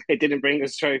 It didn't bring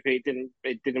us trophy.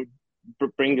 It didn't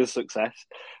bring us success.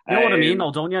 You know what I mean,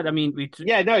 though, don't you? I mean,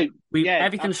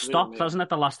 everything stopped, mate. hasn't it?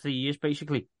 The last 3 years,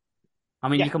 basically. I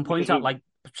mean, Yeah, you can point out like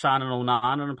signing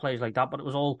Onana and players like that, but it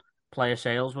was all player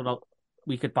sales. Without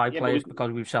we could buy players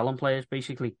because we were selling players,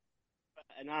 basically.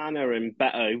 Onana and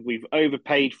Beto, we've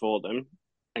overpaid for them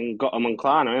and got them on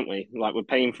Klarna, haven't we? Like, we're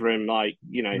paying for him, like,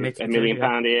 you know, £1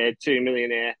 million here, 2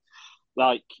 million here,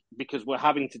 like, because we're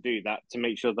having to do that to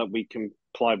make sure that we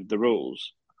comply with the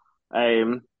rules.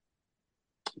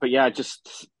 But yeah,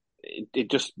 it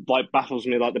just like baffles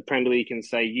me. Like, the Premier League can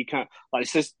say you can't, like,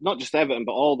 it's just not just Everton,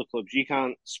 but all the clubs, you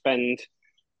can't spend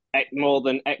more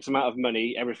than X amount of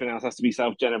money. Everything else has to be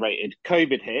self-generated.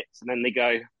 COVID hits, and then they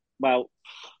go, well,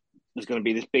 there's going to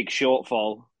be this big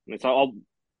shortfall. And it's like, oh,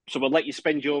 so we'll let you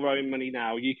spend your own money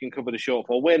now. You can cover the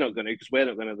shortfall. We're not going to, because we're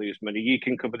not going to lose money. You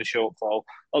can cover the shortfall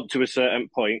up to a certain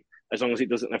point, as long as it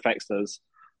doesn't affect us.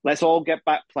 Let's all get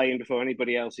back playing before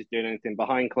anybody else is doing anything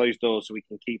behind closed doors, so we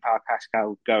can keep our cash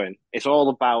cow going. It's all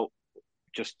about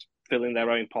just filling their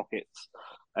own pockets.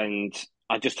 And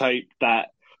I just hope that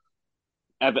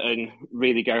Everton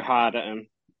really go hard at them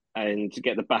and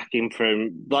get the backing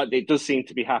from, like it does seem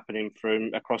to be happening,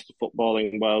 from across the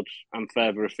footballing world and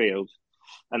further afield,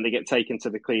 and they get taken to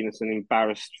the cleaners and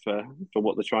embarrassed for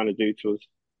what they're trying to do to us.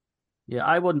 Yeah,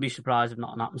 I wouldn't be surprised if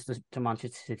nothing happens to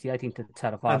Manchester City. I think they're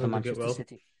terrified of Manchester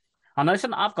City. And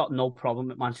listen, I've got no problem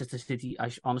with Manchester City.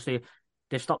 Honestly,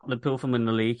 they've stopped Liverpool from winning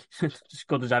the league. It's as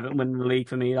good as Everton winning the league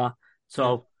for me.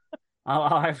 So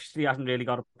I actually haven't really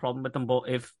got a problem with them. But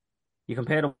if you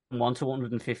compare them 1 to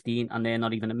 115 and they're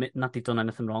not even admitting that they've done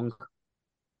anything wrong,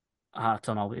 I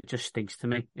don't know. It just stinks to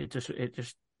me. It just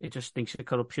stinks of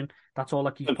corruption. That's all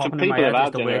that keeps popping in my head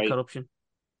is the word corruption.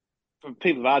 For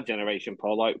people of our generation,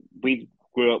 Paul, like, we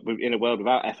grew up in a world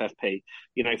without FFP.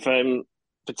 You know,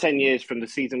 for 10 years, from the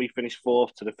season we finished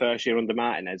fourth to the first year under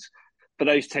Martinez, for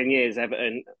those 10 years,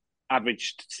 Everton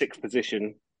averaged sixth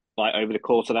position, like, over the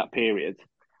course of that period.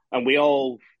 And we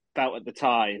all felt at the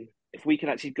time, if we could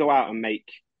actually go out and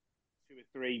make 2 or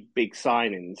 3 big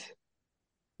signings,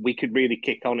 we could really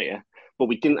kick on here. But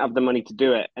we didn't have the money to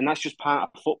do it. And that's just part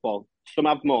of football. Some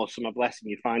have more, some have less, and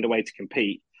you find a way to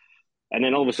compete. And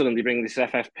then all of a sudden they bring this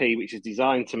FFP, which is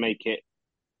designed to make it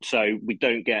so we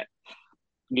don't get,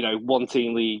 you know,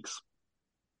 one-team leagues.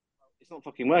 It's not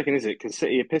fucking working, is it? Because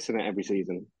City are pissing it every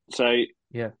season. So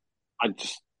yeah, I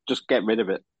just get rid of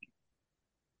it.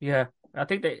 Yeah, I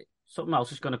think that something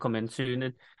else is going to come in soon.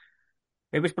 And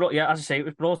it was brought, as I say, it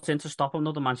was brought in to stop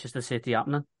another Manchester City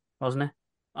happening, wasn't it?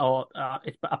 Or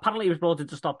apparently it was brought in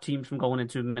to stop teams from going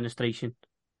into administration.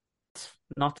 It's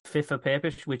not fit for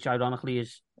purpose, which ironically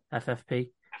is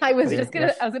FFP. I was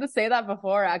gonna say that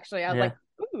before, actually. I was like,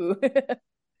 ooh.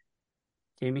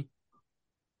 Jamie?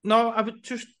 No,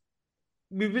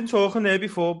 we've been talking there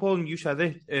before, Paul, and you said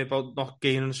it about not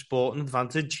gaining a sporting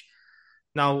advantage.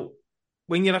 Now,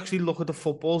 when you actually look at the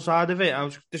football side of it,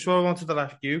 this is what I wanted to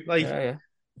ask you. Like,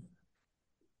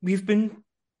 we've been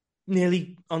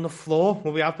nearly on the floor.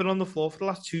 Well, we have been on the floor for the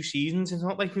last 2 seasons. It's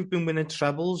not like we've been winning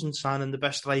trebles and signing the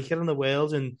best striker in the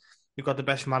world and we've got the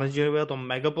best manager in the world on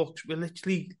mega bucks. We're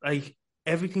literally, like,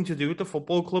 everything to do with the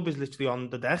football club is literally on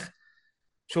the deck.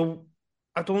 So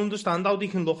I don't understand how they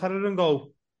can look at it and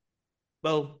go,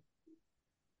 well,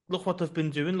 look what they've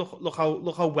been doing. Look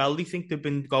how well they think they've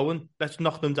been going. Let's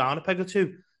knock them down a peg or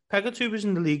two. Peg or two is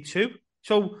in the league too.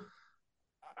 So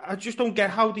I just don't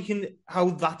get how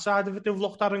that side of it they've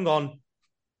looked at and gone,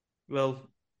 well,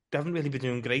 they haven't really been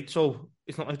doing great, so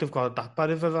it's not like they've got that bad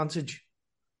of advantage.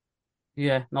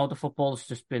 Yeah, no, the football's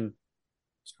just been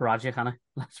tragic, hasn't it?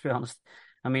 Let's be honest.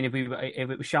 I mean, if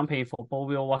it was champagne football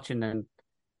we were watching and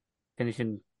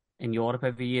finishing in Europe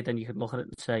every year, then you could look at it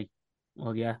and say,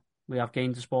 well, yeah, we have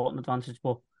gained a sporting advantage,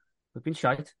 but we've been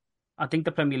shite. I think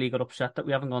the Premier League are upset that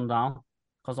we haven't gone down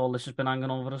because all this has been hanging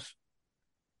over us.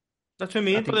 That's what I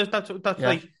mean. But that's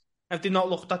like, have they not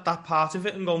looked at that part of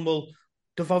it and gone, well,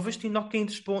 they've obviously not gained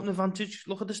a sporting advantage.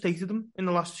 Look at the state of them in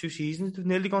the last 2 seasons. They've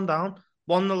nearly gone down.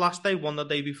 One the last day, one the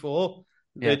day before,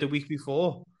 the week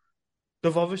before.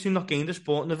 They've obviously not gained a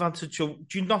sporting advantage. So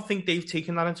do you not think they've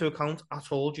taken that into account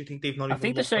at all? Do you think they've not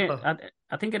even looked at that?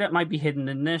 I think it might be hidden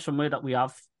in there somewhere that we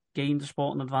have gained a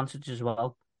sporting advantage as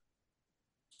well.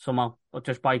 Somehow, but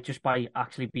just by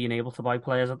actually being able to buy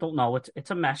players. I don't know.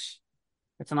 It's a mess.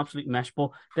 It's an absolute mess. But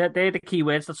they're the key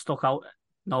words that stuck out.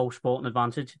 No sporting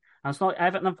advantage. And it's not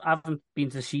Everton haven't been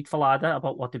deceitful either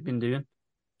about what they've been doing.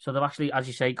 So they've actually, as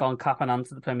you say, gone cap in hand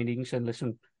to the Premier League and said,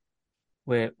 listen,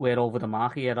 we're over the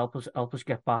mark here. Help us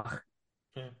get back,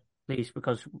 please,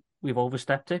 because we've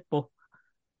overstepped it. But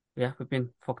yeah, we've been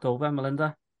fucked over,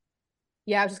 Melinda.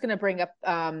 Yeah, I was just gonna bring up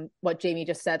what Jamie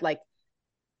just said. Like,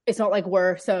 it's not like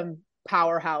we're some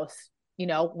powerhouse,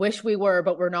 wish we were,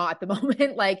 but we're not at the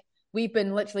moment. Like, we've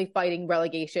been literally fighting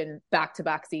relegation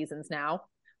back-to-back seasons now.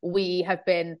 We have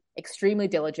been extremely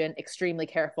diligent, extremely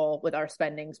careful with our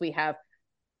spendings. We have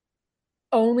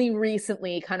only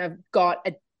recently kind of got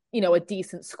a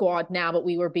decent squad now, but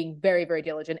we were being very, very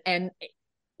diligent, and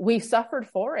we've suffered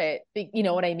for it. You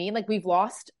know what I mean? Like, we've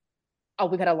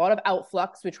had a lot of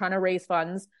outflux. We're trying to raise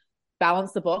funds,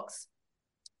 balance the books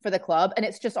for the club. And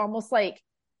it's just almost like,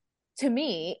 to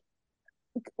me,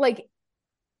 like,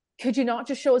 could you not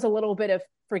just show us a little bit of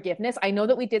forgiveness? I know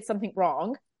that we did something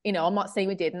wrong. I'm not saying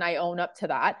we did, and I own up to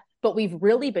that, but we've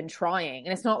really been trying.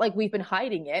 And it's not like we've been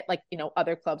hiding it. Like,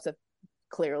 other clubs have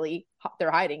clearly, they're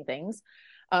hiding things.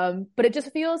 But it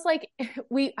just feels like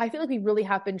I feel like we really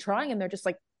have been trying, and they're just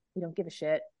like, we don't give a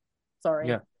shit. Sorry.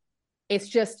 Yeah. It's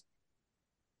just,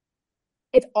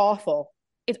 it's awful.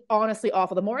 It's honestly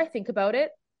awful. The more I think about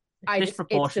it, It's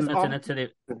disproportionate in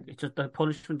it. It's just the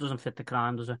punishment doesn't fit the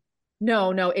crime, does it?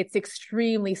 No, it's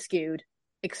extremely skewed.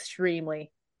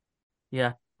 Extremely.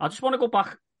 Yeah. I just want to go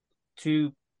back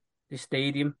to the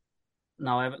stadium.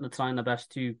 Now, Everton are trying their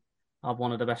best to have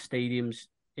one of the best stadiums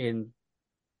in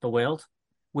the world,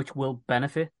 which will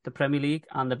benefit the Premier League,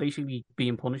 and they're basically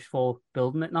being punished for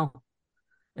building it now.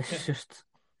 It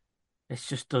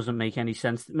just doesn't make any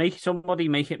sense. Make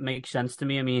it make sense to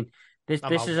me. I mean, this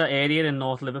is an area in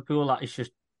North Liverpool that is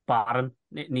just barren.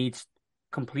 It needs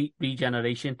complete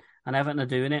regeneration, and Everton are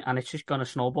doing it, and it's just going to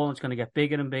snowball. It's going to get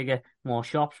bigger and bigger. More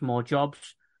shops, more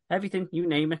jobs, everything, you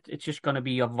name it. It's just going to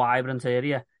be a vibrant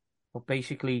area. But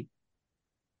basically,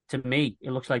 to me,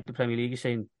 it looks like the Premier League is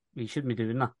saying we shouldn't be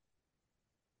doing that.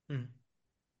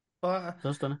 But It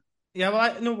does, doesn't it? yeah,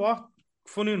 well, you know what?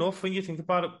 Funny enough, when you think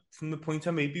about it, from the point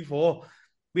I made before,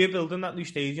 we're building that new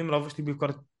stadium, and obviously we've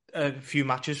got a few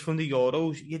matches from the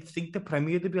Euros. You'd think the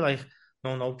Premier would be like,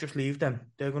 no, just leave them.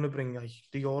 They're going to bring, like,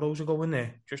 the Euros are going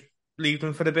there. Just leave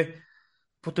them for a bit.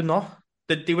 But they're not.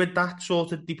 They were that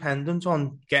sort of dependent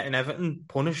on getting Everton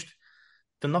punished.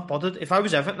 They're not bothered. If I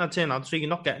was Everton, I'd say you're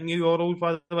not getting your Euros,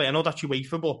 by the way. I know that's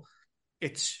UEFA, but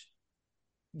it's,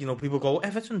 people go,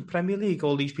 Everton, Premier League,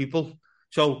 all these people.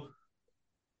 So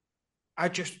I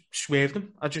just swerved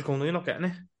them. I just go, no, you're not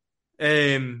getting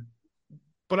it.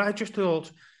 But I just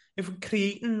thought, if we're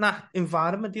creating that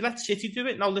environment, they let City do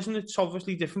it. Now, listen, it's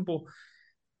obviously different, but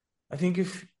I think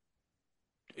if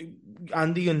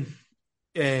Andy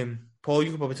and Paul,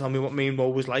 you could probably tell me what Main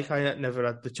Road was like. I never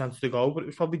had the chance to go, but it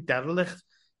was probably derelict.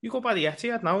 You go by the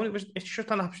Etihad now, and it's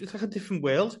just it's like a different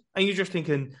world. And you're just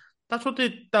thinking, that's what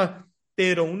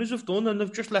their owners have done, and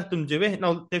they've just let them do it.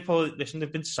 Now, they've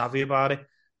been savvy about it.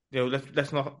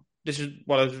 Let's not. This is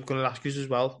what I was going to ask you as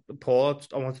well, Paul.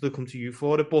 I wanted to come to you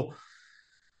for it, but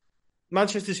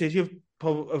Manchester City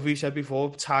have we said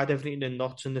before, tied everything in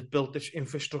knots, and they've built this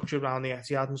infrastructure around the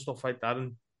Etihad and stuff like that,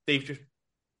 and they've just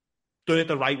done it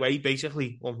the right way,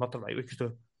 basically. Well, not the right way, because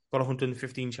they've got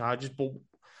 115 charges, but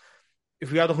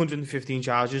if we had 115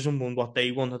 charges and won what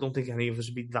they won, I don't think any of us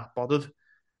would be that bothered.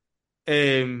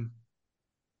 I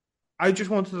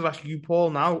just wanted to ask you, Paul,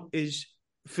 now, is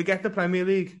forget the Premier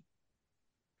League,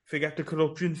 forget the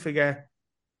corruption, forget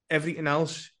everything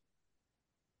else.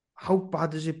 How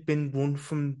bad has it been run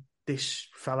from this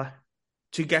fella?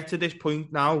 To get to this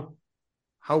point now,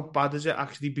 how bad has it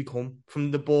actually become?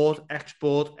 From the board,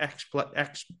 ex-board,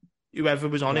 whoever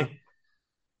was on it.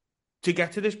 To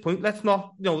get to this point, let's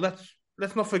not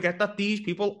forget that these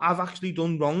people have actually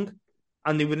done wrong,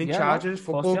 and they were in charge of this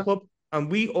football club.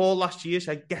 And we all last year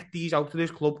said, get these out of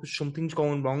this club because something's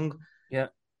going wrong. Yeah.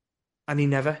 And he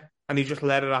just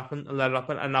let it happen,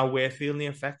 and now we're feeling the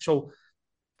effect. So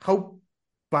how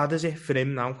bad is it for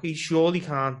him now? He surely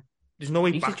can't. There's no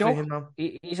way back for him now.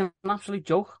 He's an absolute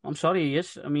joke. I'm sorry, he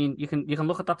is. I mean, you can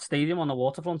look at that stadium on the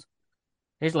waterfront.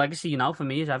 His legacy now for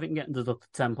me is Everton getting deducted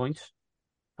 10 points.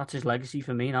 That's his legacy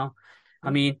for me now. I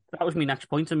mean, that was my next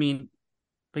point. I mean,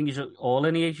 I think he's all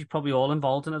in here. He's probably all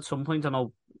involved in it at some point. I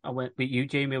know I went with you,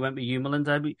 Jamie. I went with you,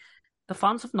 Melinda. The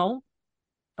fans have known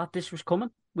that this was coming.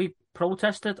 We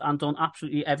protested and done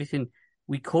absolutely everything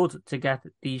we could to get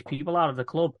these people out of the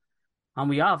club. And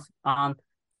we have. And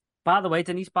by the way,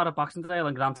 Denise Barrett-Baxendale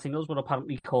and Grant Ingles were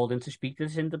apparently called in to speak to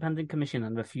this independent commission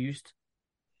and refused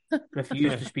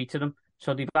to speak to them.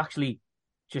 So they've actually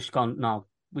just gone, no,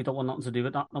 we don't want nothing to do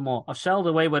with that no more. I've sailed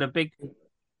away with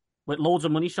with loads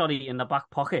of money, in the back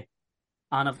pocket,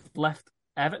 and have left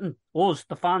Everton, us,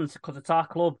 the fans, because it's our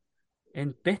club,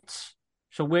 in bits.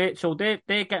 So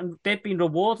they've been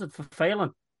rewarded for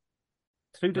failing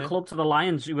through the club to the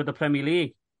Lions, who were the Premier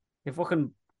League. They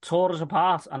fucking tore us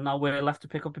apart, and now we're left to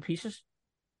pick up the pieces.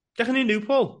 Do you reckon he knew,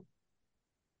 Paul?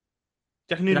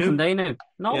 Do you reckon They knew?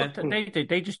 No, yeah.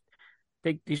 they just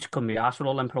couldn't be arsed with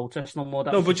all them protests no more.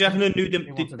 No, but do you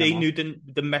reckon they knew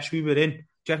the mess we were in? Do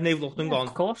you reckon they've looked and gone,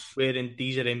 of course,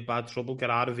 these are in bad trouble, get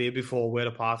out of here before we're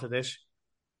a part of this?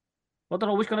 Well, they're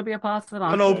always going to be a part of it.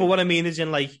 I know, but what I mean is,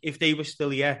 in like, if they were still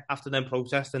here after them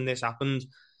protests and this happened,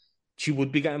 she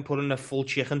would be getting put in a full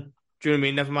chicken. Do you know what I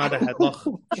mean? Never mind a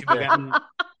headlock. She'd be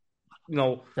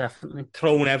getting, definitely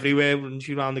thrown everywhere and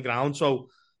she's around the ground. So,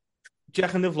 do you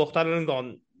reckon they've looked at her and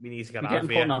gone, we need to get out of here?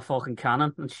 Getting put in a fucking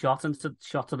cannon and shot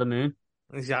to the moon.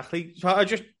 Exactly. So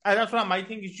that's what I might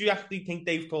think is, do you actually think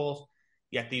they've thought,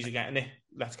 yeah, these are getting it,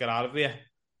 let's get out of here?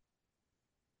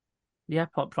 Yeah,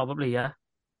 probably, yeah.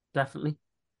 Definitely.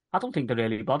 I don't think they're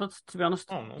really bothered, to be honest.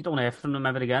 Oh, no. You don't hear from them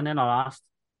ever again. They're not asked.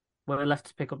 We're left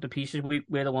to pick up the pieces.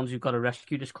 We're the ones who've got to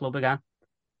rescue this club again.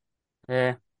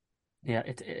 Yeah,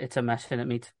 it's a mess, isn't it,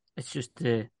 mate? It's just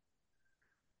the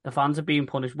fans are being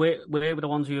punished. We were the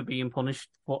ones who were being punished,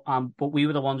 but we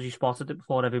were the ones who spotted it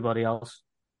before everybody else.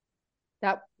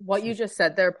 What you just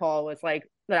said there, Paul, was like,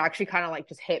 that actually kind of like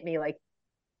just hit me like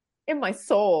in my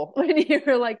soul when you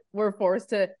were like, we're forced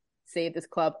to save this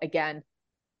club again.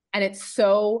 And it's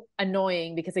so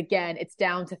annoying because, again, it's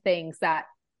down to things that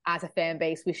as a fan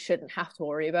base, we shouldn't have to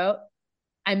worry about.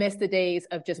 I miss the days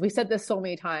of we said this so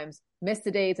many times, miss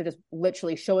the days of just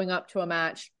literally showing up to a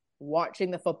match,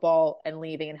 watching the football and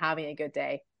leaving and having a good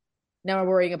day. Now we're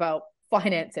worrying about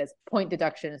finances, point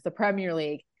deductions, the Premier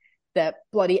League, the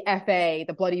bloody FA,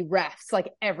 the bloody refs,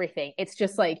 like everything. It's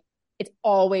just like, it's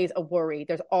always a worry.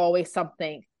 There's always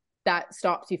something that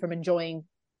stops you from enjoying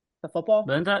the football.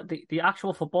 Linda, the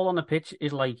actual football on the pitch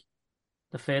is like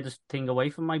the furthest thing away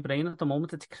from my brain at the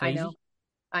moment. It's crazy.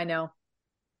 I know.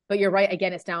 But you're right.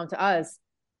 Again, it's down to us.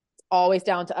 It's always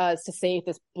down to us to save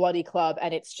this bloody club.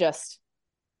 And it's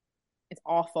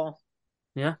awful.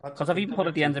 Yeah, because I've even put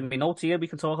at the end of my notes here, we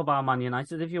can talk about Man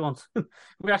United if you want.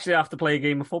 We actually have to play a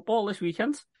game of football this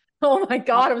weekend. Oh my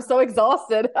God, I'm so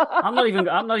exhausted. I'm not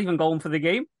even going for the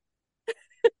game.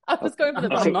 I was going for the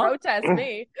bloody protest,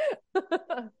 me.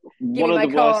 One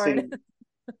of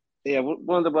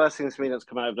the worst things for me that's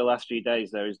come out over the last few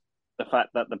days, though, is the fact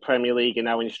that the Premier League are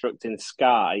now instructing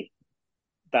Sky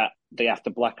that they have to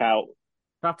black out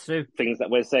things that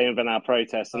we're saying in our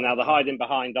protests, and now they're hiding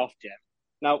behind Ofgem.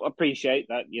 Now, I appreciate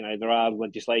that, there are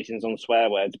legislations on swear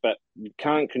words, but you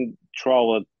can't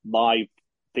control a live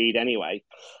feed anyway.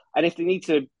 And if they need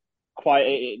to quiet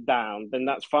it down, then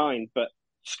that's fine. But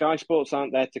Sky Sports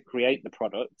aren't there to create the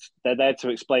product. They're there to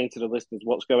explain to the listeners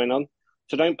what's going on.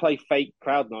 So don't play fake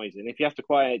crowd noise. And if you have to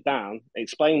quiet it down,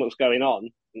 explain what's going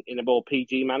on in a more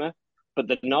PG manner. But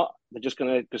they're not. They're just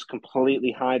going to just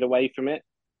completely hide away from it.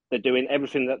 They're doing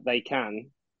everything that they can,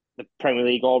 the Premier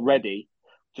League already,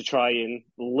 to try and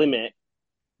limit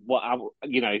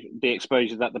the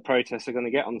exposure that the protests are going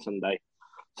to get on Sunday.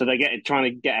 So they're trying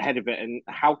to get ahead of it. And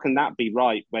how can that be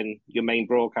right when your main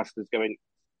broadcaster's going,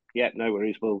 yeah, no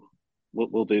worries,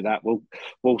 we'll do that.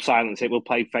 We'll silence it. We'll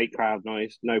play fake crowd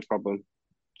noise, no problem.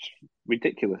 It's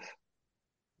ridiculous.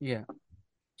 Yeah,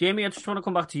 Jamie, I just want to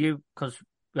come back to you because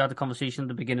we had a conversation at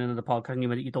the beginning of the podcast,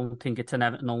 and you don't think it's an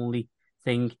Everton only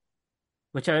thing,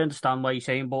 which I understand what you're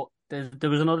saying, but there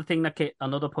was another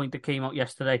point that came out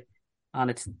yesterday, and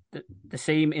it's the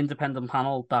same independent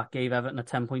panel that gave Everton a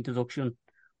 10-point deduction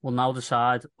will now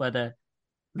decide whether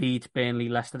Leeds, Burnley,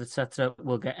 Leicester, etc.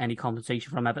 will get any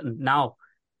compensation from Everton. Now,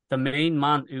 the main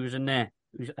man who was in there,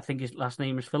 I think his last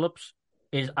name is Phillips,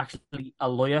 is actually a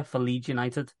lawyer for Leeds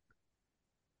United.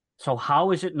 So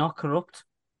how is it not corrupt?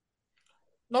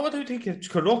 No, I don't think it's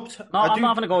corrupt. No, I'm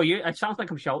not having a go at you. It sounds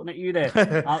like I'm shouting at you there.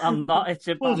 I'm not.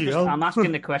 I'm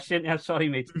asking the question. Yeah, sorry,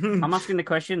 mate. I'm asking the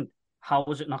question. How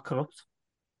is it not corrupt?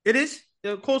 It is.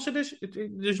 Of course it is.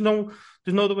 There's no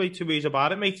other way to reason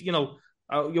about it, mate. You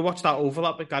watch that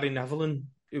overlap with Gary Neville and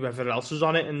whoever else is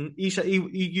on it, and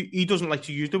he doesn't like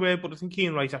to use the word, but I think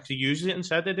Ian Wright actually uses it and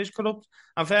said it is corrupt.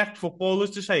 And for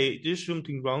ex-footballers to say there's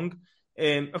something wrong,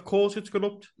 of course it's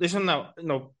corrupt. Listen now,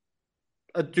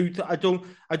 I do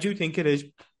think it is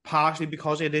partially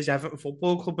because it is Everton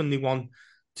Football Club and they want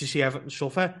to see Everton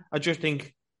suffer. I just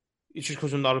think it's just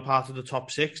because we're not a part of the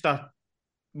top six that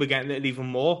we're getting it even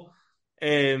more.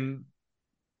 The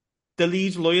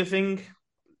Leeds lawyer thing,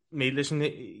 mate,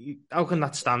 listen, how can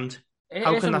that stand?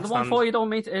 How Here's can that another one stand? for you, though,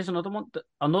 mate. Here's another one.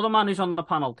 Another man who's on the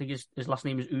panel. I think his last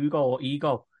name is Ugo or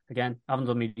Ego. Again, I haven't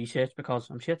done my research because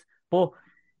I'm shit. But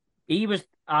he was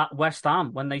at West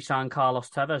Ham when they signed Carlos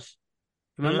Tevez.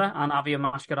 Remember? Yeah, And Javier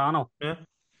Mascherano. yeah.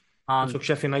 And And took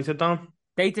Sheffield United down.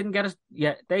 they didn't get us.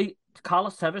 Yeah,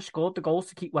 Carlos Tevez scored the goals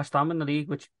to keep West Ham in the league,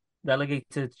 which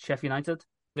relegated Sheffield United.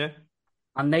 Yeah.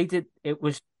 And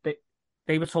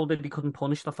they were told that they couldn't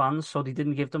punish the fans, so they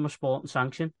didn't give them a sporting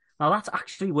sanction. Now that's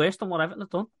actually worse than what Everton have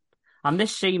done. And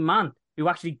this same man who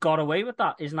actually got away with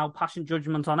that is now passing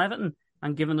judgment on Everton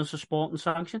and giving us a sporting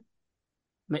sanction.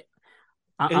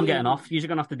 I'm getting off. You're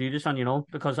going to have to do this on your own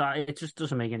because it just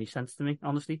doesn't make any sense to me,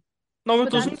 honestly. No, it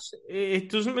doesn't.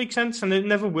 It doesn't make sense, and it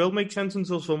never will make sense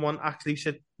until someone actually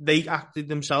said they acted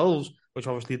themselves, which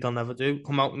obviously they'll never do.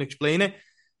 Come out and explain it.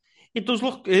 It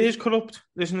is corrupt,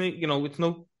 isn't it? You know, it's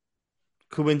no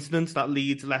coincidence that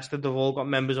Leeds, Leicester, they've all got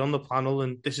members on the panel,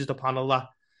 and this is the panel that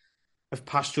have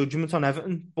passed judgment on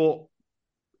Everton. But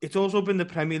it's also been the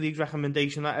Premier League's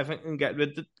recommendation that Everton get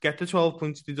the 12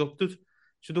 points deducted.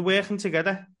 So they're working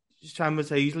together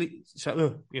simultaneously.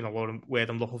 You know what word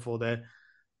I'm looking for there.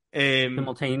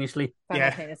 Simultaneously.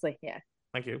 Yeah.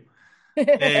 Thank you.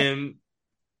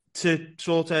 To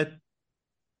sort of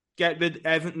get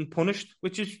Everton punished,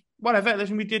 which is whatever.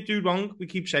 Listen, we did do wrong. We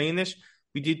keep saying this.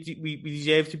 We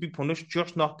deserve to be punished,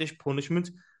 just not this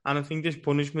punishment. And I think this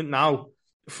punishment now,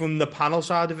 from the panel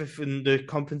side of it, from the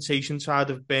compensation side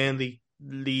of Burnley,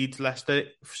 Leeds, Leicester,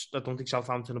 I don't think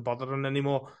Southampton are bothering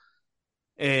anymore.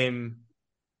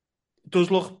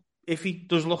 Does look iffy.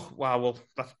 Does look well.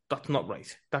 That's not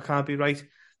right. That can't be right.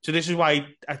 So this is why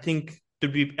I think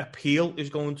the appeal is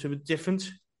going to a different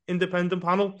independent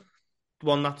panel,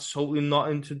 one that's totally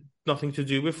nothing to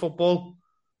do with football.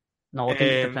 No, I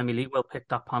think the Premier League will pick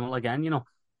that panel again. You know.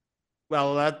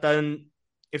 Well, then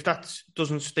if that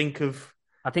doesn't stink of,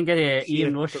 I think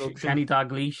Ian Rush, Kenny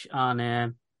Dalglish,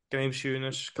 and Graham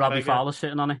Souness, Robbie Fowler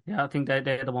sitting on it. Yeah, I think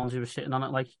they're the ones who were sitting on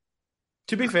it. Like,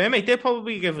 to be fair, mate, they'll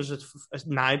probably give us a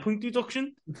 9-point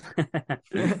deduction.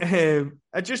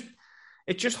 It's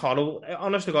just horrible.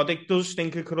 Honest to God, it does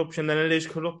stink of corruption, and it is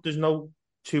corrupt. There's no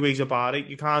two ways about it.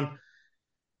 You can't.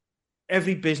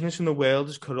 Every business in the world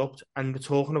is corrupt, and we're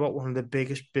talking about one of the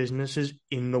biggest businesses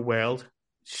in the world.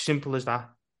 Simple as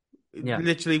that. Yeah.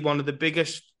 Literally one of the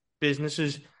biggest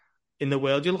businesses in the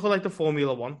world. You look at like the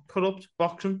Formula One, corrupt.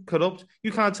 Boxing, corrupt.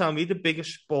 You can't tell me the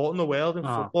biggest sport in the world in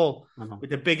football, with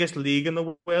the biggest league in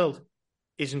the world,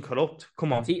 isn't corrupt.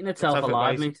 Come on. It's eating itself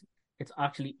alive, mate. It's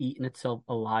actually eating itself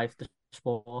alive, the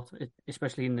sport,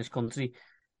 especially in this country.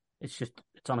 It's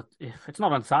not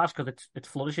on its arse because it's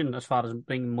flourishing as far as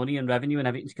bringing money and revenue and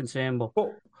everything's concerned. But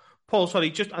Paul, sorry,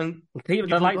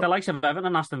 the likes of Everton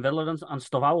and Aston Villa and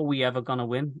stuff. How are we ever going to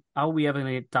win? How are we ever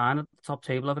going to dine at the top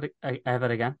table ever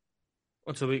again?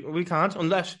 Until we can't,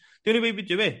 unless the only way we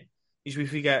do it is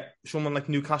if we get someone like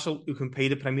Newcastle who can pay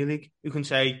the Premier League, who can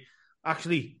say,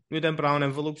 actually, with them brown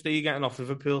envelopes that you're getting off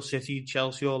Liverpool, City,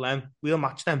 Chelsea, all them, we'll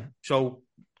match them. So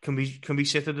can we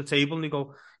sit at the table and they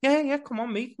go, yeah, come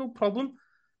on, mate, no problem.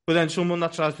 But then someone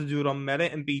that tries to do it on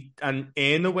merit and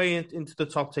earn a way into the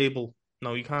top table,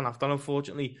 no, you can't have that,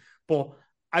 unfortunately. But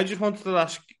I just wanted to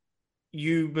ask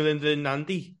you, Melinda and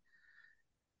Andy,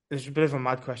 it's a bit of a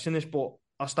mad question, but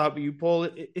I'll start with you, Paul.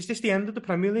 Is this the end of the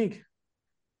Premier League?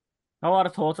 No, I'd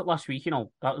have thought it last week. You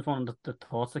know, that was one of the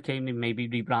thoughts that came. Maybe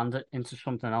rebrand it into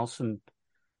something else, and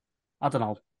I don't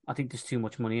know. I think there's too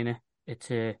much money in it.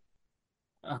 It's I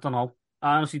don't know.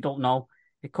 I honestly don't know.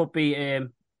 It could be a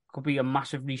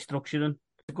massive restructuring.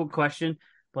 It's a good question,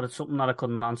 but it's something that I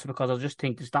couldn't answer because I just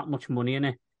think there's that much money in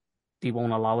it. They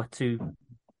won't allow it to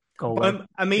go away.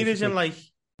 I mean, isn't like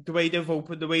the way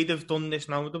they've done this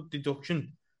now with the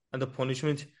deduction and the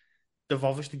punishment, they've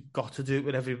obviously got to do it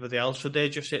with everybody else. So they're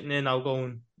just sitting there now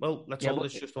going, well, let's all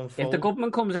this just unfold. If the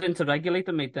government comes in to regulate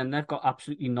them, mate, then they've got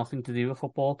absolutely nothing to do with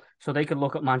football. So they could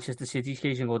look at Manchester City's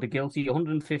case and go, they're guilty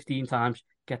 115 times,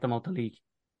 get them out the league.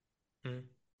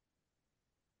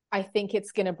 I think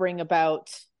it's going to bring about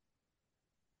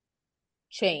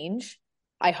change.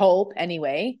 I hope,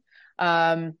 anyway.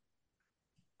 I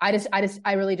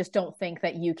really just don't think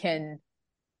that you can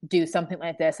do something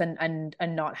like this and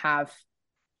not have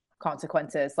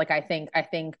consequences. Like I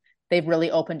think they've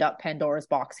really opened up Pandora's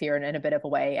box here in a bit of a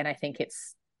way, and I think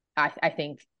I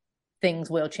think things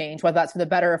will change. Whether that's for the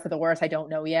better or for the worse, I don't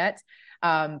know yet.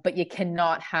 But you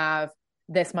cannot have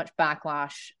this much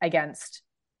backlash against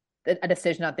a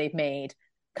decision that they've made,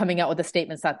 coming out with the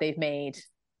statements that they've made,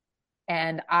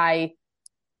 and I'm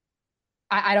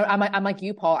like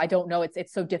you, Paul. I don't know.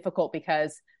 It's so difficult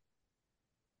because,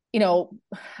 you know,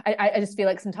 I just feel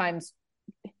like sometimes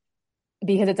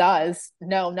because it does.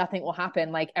 No, nothing will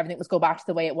happen. Like everything will go back to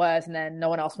the way it was, and then no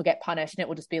one else will get punished, and it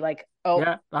will just be like, oh,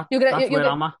 Yeah, you're where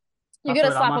I'm at. you get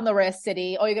a slap on the wrist,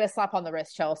 City. Oh, you get a slap on the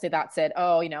wrist, Chelsea. That's it.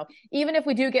 Oh, even if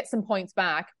we do get some points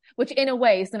back, which in a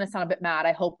way is going to sound a bit mad.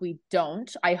 I hope we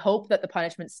don't. I hope that the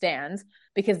punishment stands,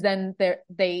 because then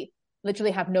they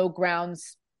literally have no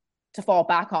grounds to fall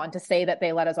back on to say that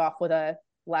they let us off with a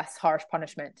less harsh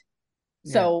punishment.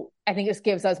 Yeah. So I think this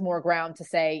gives us more ground to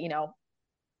say,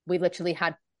 we literally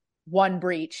had one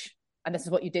breach and this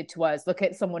is what you did to us. Look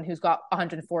at someone who's got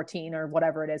 114 or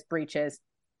whatever it is, breaches.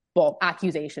 Well,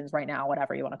 accusations right now,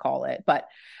 whatever you want to call it. But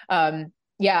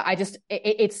yeah,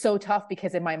 it's so tough,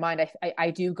 because in my mind,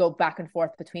 I do go back and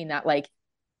forth between that. Like,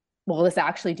 will this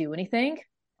actually do anything?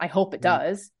 I hope it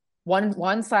does.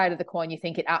 One side of the coin, you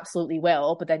think it absolutely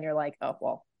will, but then you're like, oh,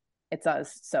 well, it's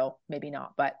us. So maybe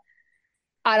not. But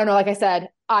I don't know. Like I said,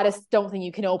 I just don't think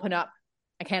you can open up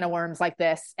a can of worms like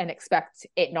this and expect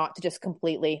it not to just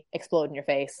completely explode in your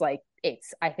face. Like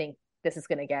I think this is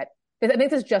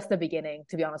is just the beginning,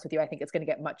 to be honest with you. I think it's going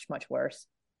to get much, much worse.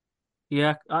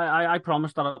 Yeah, I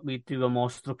promised that we'd do a more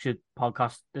structured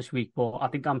podcast this week, but I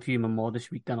think I'm fuming more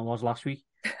this week than I was last week.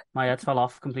 My head fell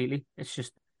off completely. It's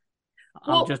just,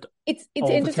 I'm just it's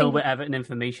overkill with Everton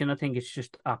information. I think it's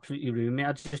just absolutely ruined me.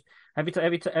 I just,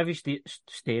 every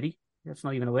story, that's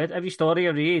not even a word, every story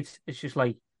I read, it's just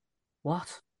like,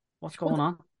 what's going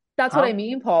on? That's what I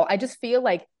mean, Paul. I just feel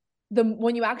like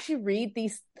when you actually read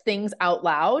these things out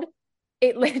loud,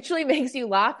 it literally makes you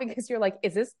laugh, because you're like,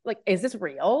 is this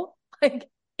real? Like,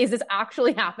 is this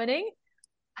actually happening?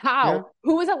 How? Yeah.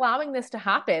 Who is allowing this to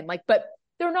happen? Like, but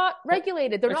they're not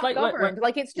regulated. They're not governed.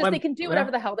 Like, it's just, they can do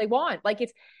whatever the hell they want. Like,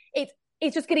 it's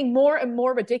just getting more and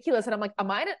more ridiculous. And I'm like, am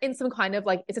I in some kind of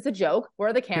like, is this a joke? Where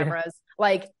are the cameras? Yeah.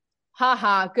 Like,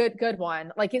 haha, good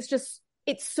one. Like, it's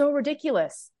so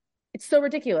ridiculous. It's so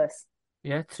ridiculous.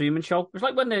 Yeah, Truman Show. It's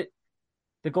like when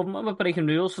the government were breaking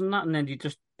rules and that, and then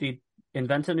they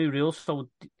invent a new rule, so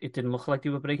it didn't look like they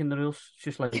were breaking the rules. It's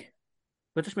just like,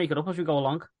 we'll just make it up as we go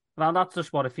along. And that's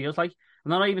just what it feels like.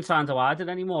 I'm not even trying to hide it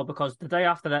anymore, because the day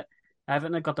after that,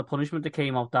 Everton had got the punishment that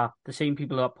came out, that the same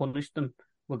people that punished them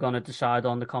were going to decide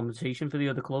on the compensation for the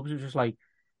other clubs. It was just like,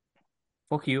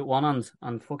 fuck you at one hand,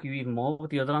 and fuck you even more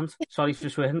with the other hand. Sorry for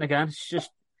swearing again.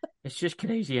 It's just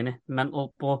crazy, innit?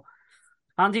 Mental. But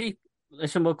Andy,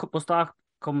 listen, we'll start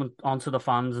coming onto the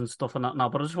fans and stuff and that now,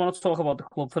 but I just want to talk about the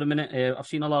club for a minute. I've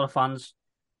seen a lot of fans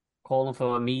calling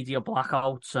for media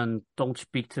blackouts and don't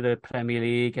speak to the Premier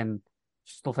League and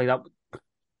stuff like that.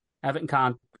 Everton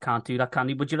can't do that, can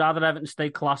they? Would you rather Everton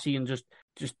stay classy and just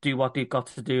do what they've got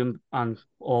to do,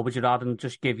 or would you rather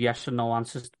just give yes and no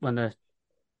answers when they're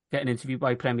getting interviewed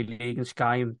by Premier League and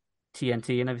Sky and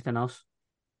TNT and everything else?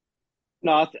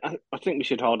 No, I think we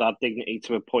should hold our dignity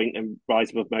to a point and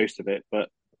rise above most of it. But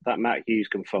that Matt Hughes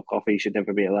can fuck off. He should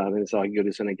never be allowed inside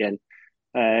Goodison again.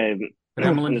 And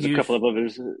there's a couple of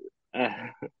others.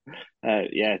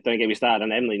 Yeah, don't get me started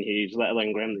on Emlyn Hughes, let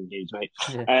alone Gremlin Hughes, mate.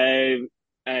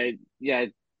 Yeah.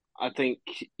 I think,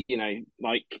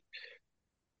 like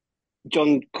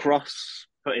John Cross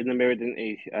put in the mirror, didn't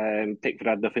he? Pickford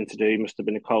had nothing to do. Must have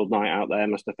been a cold night out there.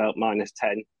 Must have felt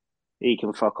 -10. He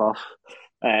can fuck off.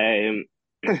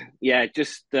 Yeah,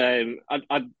 just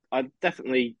I'd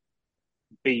definitely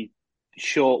be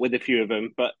short with a few of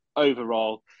them, but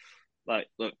overall, like,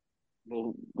 look,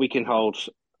 we should hold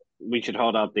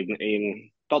our dignity,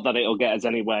 and not that it'll get us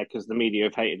anywhere, because the media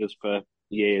have hated us for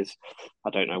years. I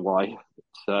don't know why.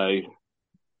 So,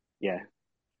 yeah,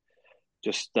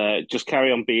 just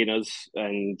carry on being us,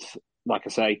 and like I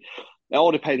say, it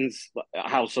all depends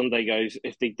how Sunday goes.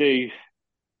 If they do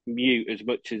mute as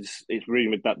much as it's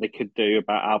rumoured that they could do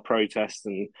about our protests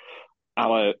and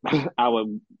our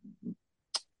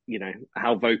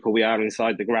how vocal we are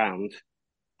inside the ground,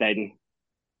 then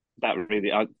that really,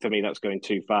 for me, that's going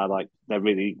too far. Like, they're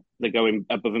going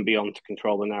above and beyond to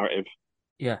control the narrative.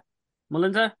 Yeah.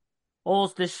 Melinda, all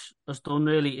this has done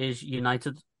really is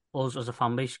united us as a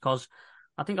fan base, because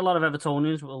I think a lot of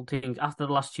Evertonians will think after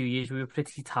the last 2 years we were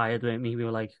pretty tired, weren't we? We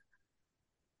were like,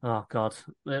 oh God,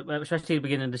 especially at the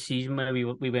beginning of the season where we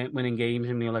weren't winning games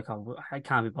and we were like, oh, I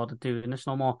can't be bothered doing this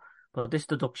no more. But this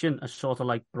deduction has sort of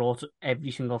like brought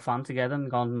every single fan together and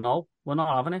gone, no, we're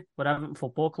not having it. We're Everton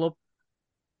Football Club.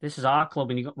 This is our club,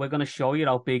 and we're going to show you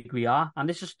how big we are. And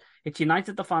it's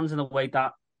united the fans in a way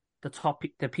that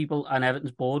the people in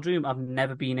Everton's boardroom have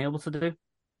never been able to do.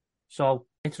 So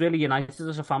it's really united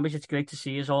as a fan base. It's great to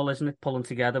see us all, isn't it, pulling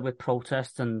together with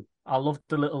protests. And I love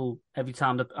the little, I've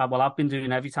been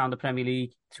doing every time the Premier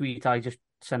League tweet, I just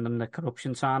send them the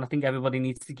corruption sign. I think everybody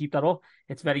needs to keep that up.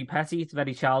 It's very petty, it's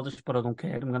very childish, but I don't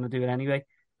care. I'm going to do it anyway.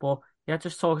 But Yeah,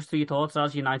 just talk us through your thoughts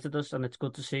as United does, and it's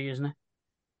good to see, isn't it?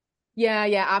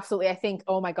 Yeah, absolutely. I think,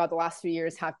 oh my God, the last few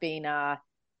years have been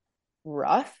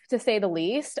rough to say the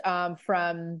least.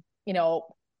 From,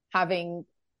 having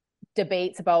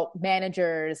debates about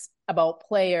managers, about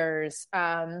players,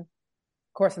 of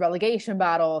course, the relegation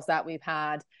battles that we've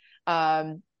had.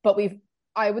 But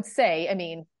I would say, I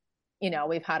mean,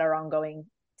 we've had our ongoing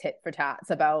tit for tats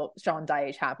about Sean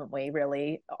Dyche, haven't we?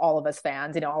 Really, all of us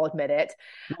fans, I'll admit it.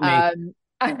 Not me.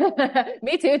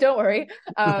 Me too, don't worry.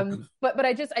 But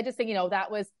I just think,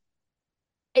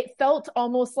 it felt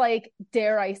almost like,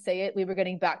 dare I say it, we were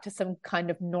getting back to some kind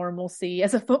of normalcy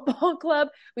as a football club.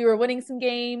 We were winning some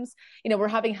games. We're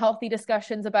having healthy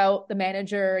discussions about the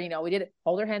manager. We did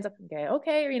hold our hands up.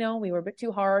 Okay. We were a bit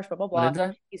too harsh, blah, blah, blah.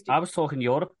 Linda, I was talking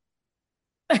Europe.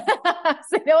 So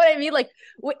you know what I mean? Like,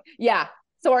 yeah.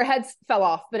 So our heads fell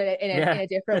off, but in a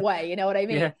different way. You know what I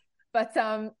mean? Yeah. But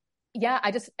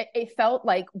it felt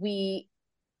like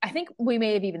I think we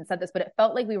may have even said this, but it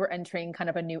felt like we were entering kind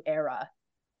of a new era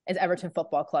as Everton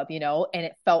Football Club, and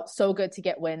it felt so good to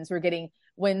get wins. We're getting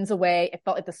wins away. It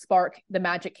felt like the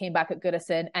magic came back at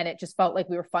Goodison, and it just felt like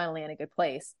we were finally in a good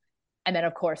place. And then,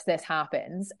 of course, this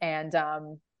happens. And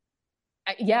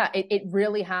it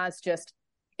really has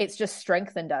it's just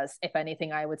strengthened us, if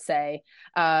anything, I would say.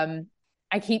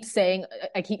 I keep seeing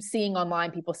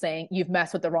online people saying you've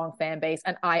messed with the wrong fan base.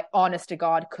 And I, honest to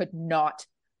God, could not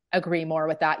agree more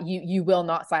with that. You will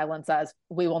not silence us.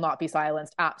 We will not be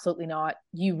silenced. Absolutely not.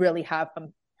 You really have,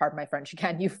 pardon my French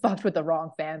again, you fucked with the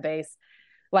wrong fan base.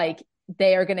 Like,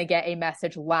 they are going to get a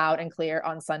message loud and clear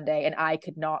on Sunday. And I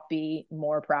could not be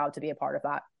more proud to be a part of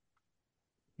that.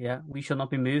 Yeah, we should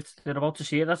not be moved. They're about to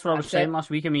see it. That's what I was saying last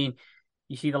week. I mean,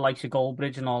 you see the likes of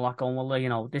Goldbridge and all that going, well,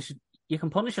 you can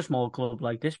punish a small club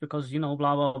like this because, blah,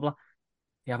 blah, blah.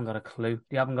 They haven't got a clue.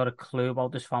 They haven't got a clue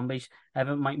about this fan base.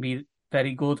 Everton might be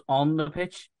very good on the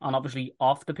pitch and obviously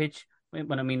off the pitch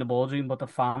when I mean the boardroom, but the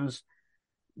fans,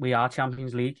 we are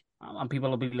Champions League, and people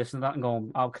will be listening to that and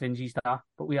going, how cringy is that?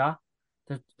 But we are.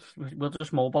 We'll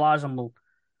just mobilise and we'll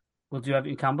do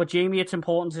everything we can. But Jamie, it's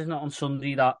important, isn't it, on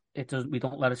Sunday that we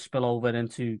don't let it spill over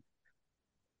into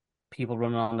people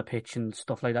running on the pitch and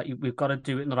stuff like that. We've got to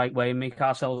do it in the right way and make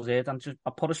ourselves heard, and just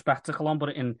put a spectacle on, but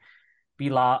it in be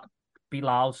loud,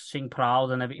 sing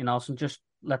proud and everything else, and just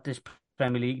let this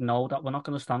Premier League know that we're not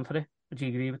going to stand for it. Would you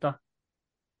agree with that?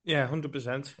 Yeah,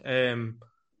 100%.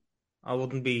 I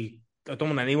don't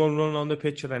want anyone running on the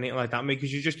pitch or anything like that, mate,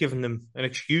 because you're just giving them an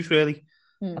excuse, really.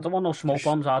 I don't want no smoke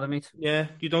bombs either, mate. Yeah,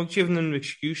 you don't give them an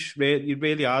excuse. You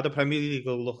really are. The Premier League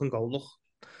will look and go, look,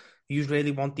 you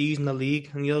really want these in the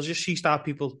league, and you'll just see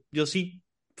you'll see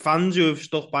fans who have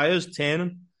stuck by us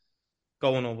turning,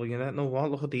 going, oh, well, know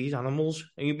what, look at these animals.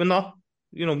 And we're not.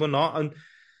 And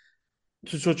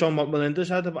to touch on what Melinda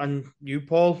said, and you,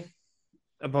 Paul,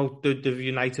 about the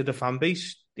United, the fan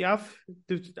base,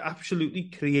 they've absolutely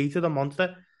created a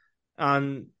monster,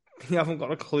 and they haven't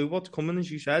got a clue what's coming,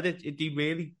 as you said.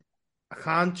 I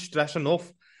can't stress enough.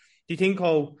 Do you think,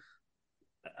 I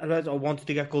wanted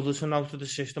to get Goodison out of the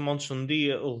system on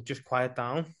Sunday, it'll just quiet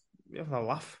down? You're having a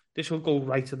laugh. This will go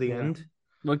right to the end.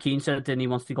 What Keane said, didn't he,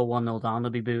 wants to go 1-0 down,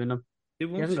 they'll be booing him. He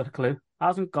hasn't got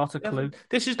a clue.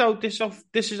 This is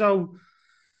how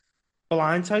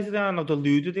blindsided they are and how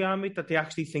deluded they are, mate, that they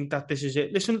actually think that this is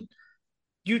it. Listen,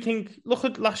 look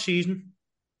at last season.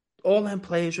 All them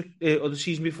players, or the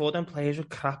season before, them players were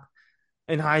crap.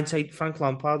 In hindsight, Frank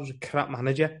Lampard was a crap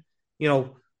manager.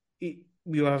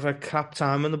 We have a crap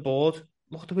time on the board.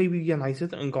 Look at the way we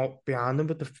united and got behind them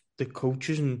with the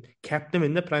coaches and kept them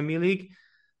in the Premier League.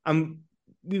 And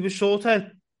we were sort of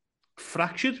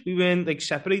fractured. We weren't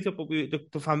separated, but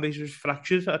the fan base was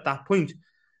fractured at that point.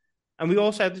 And we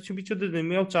all said it to each other, didn't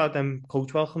we, outside them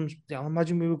coach welcomes? Yeah,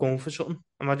 imagine we were going for something.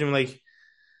 Imagine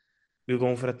we were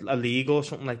going for a league or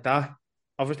something like that.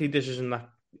 Obviously, this isn't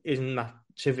that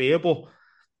severe, but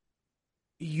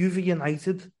you've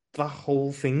united that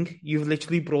whole thing. You've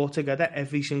literally brought together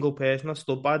every single person that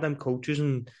stood by them coaches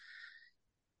and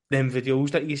them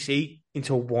videos that you see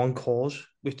into one cause,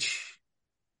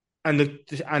 and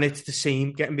it's the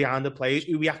same getting behind the players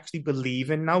who we actually believe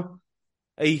in now.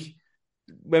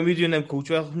 When we were doing them coach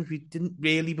welcomes, we didn't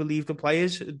really believe the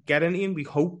players would get anything. We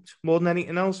hoped more than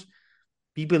anything else.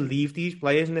 We believe these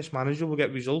players and this manager will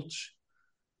get results.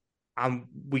 And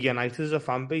we united as a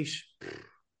fan base.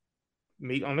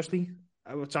 Mate, honestly,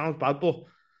 it sounds bad, but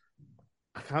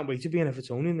I can't wait to be an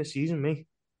Evertonian this season, mate.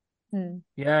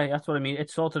 Yeah, that's what I mean. It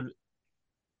sort of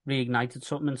reignited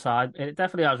something inside. It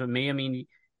definitely has with me. I mean,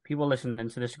 people listening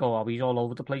to this go, oh, he's all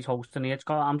over the place hosting it.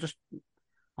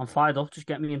 I'm fired up. Just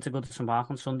get me into Goodison Park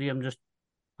on Sunday.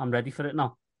 I'm ready for it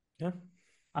now. Yeah.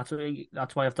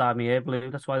 That's why I've dyed my hair blue.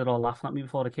 That's why they're all laughing at me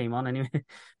before I came on anyway.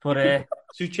 But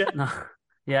Suit you? no,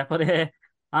 yeah, but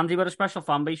Andy, we're a special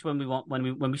fan base when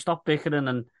we stop bickering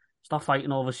and stop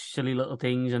fighting over silly little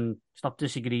things and stop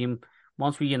disagreeing.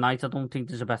 Once we unite, I don't think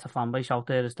there's a better fan base out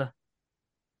there, is there?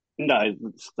 No,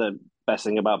 it's the best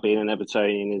thing about being an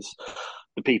Evertonian is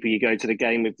the people you go to the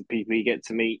game with, the people you get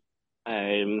to meet.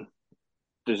 I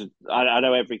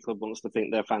know every club wants to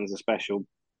think their fans are special.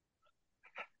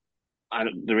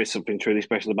 There is something truly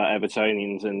special about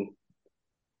Evertonians, and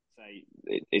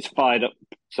it's fired up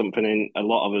something in a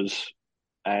lot of us,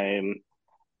 and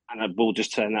we'll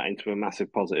just turn that into a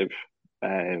massive positive.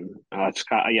 I just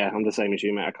can't. Yeah, I'm the same as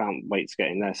you, mate. I can't wait to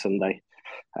get in there Sunday,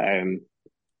 and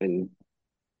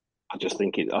I just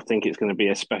think it's going to be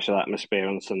a special atmosphere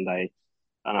on Sunday,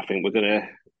 and I think we're going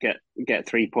to get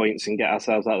 3 points and get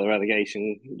ourselves out of the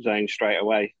relegation zone straight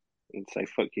away, and say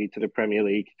fuck you to the Premier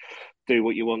League. Do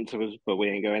what you want to us, but we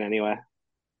ain't going anywhere.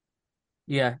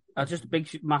 Yeah, just a big,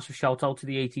 massive shout out to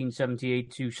the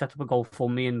 1878 who set up a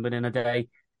GoFundMe, and within a day,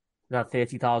 they had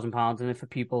 £30,000 in it for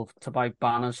people to buy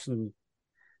banners and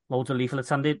loads of leaflets.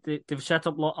 And they've set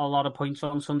up a lot of points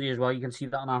on Sunday as well. You can see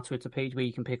that on our Twitter page where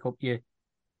you can pick up your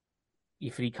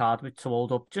free card to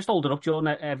hold up. Just hold it up during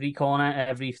every corner,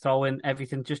 every throw in,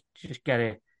 everything. Just get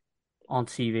it on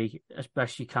TV as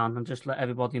best you can, and just let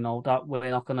everybody know that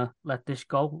we're not going to let this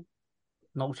go.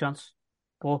 No chance.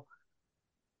 But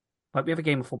might we have a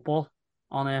game of football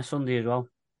on Sunday as well?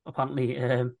 Apparently,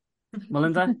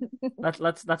 Melinda,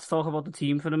 let's talk about the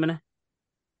team for a minute.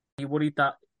 Are you worried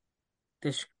that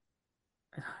this,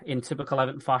 in typical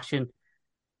Everton fashion,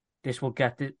 this will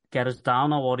get us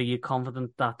down, or are you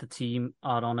confident that the team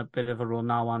are on a bit of a run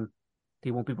now and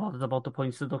they won't be bothered about the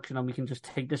points deduction, and we can just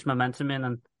take this momentum in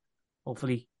and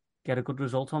hopefully get a good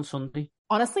result on Sunday?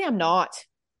 Honestly, I'm not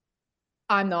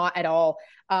at all.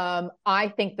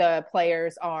 I think the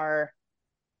players are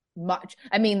much.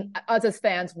 I mean, us as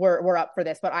fans, we're up for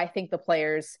this, but I think the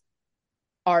players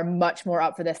are much more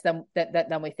up for this than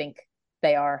we think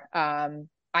they are.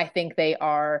 I think they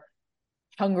are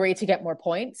hungry to get more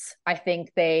points. I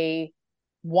think they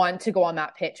want to go on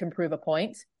that pitch and prove a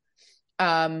point.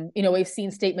 We've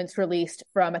seen statements released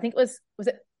from, I think was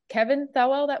it Kevin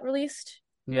Thowell that released?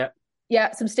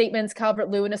 Yeah, some statements.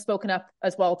 Calvert-Lewin has spoken up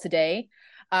as well today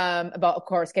about, of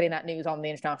course, getting that news on the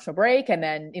international break, and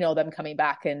then them coming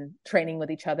back and training with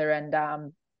each other,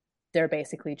 and they're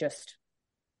basically just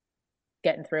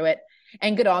getting through it.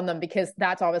 And good on them, because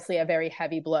that's obviously a very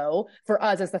heavy blow for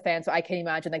us as the fans. So I can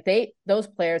imagine those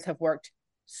players have worked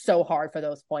so hard for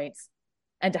those points,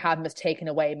 and to have them just taken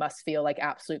away must feel like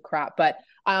absolute crap. But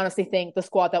I honestly think the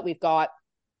squad that we've got,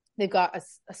 they've got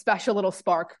a special little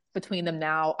spark between them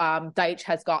now. Deitch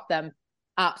has got them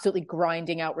absolutely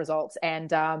grinding out results.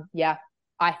 And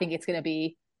I think it's going to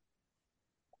be,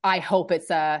 I hope it's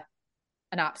an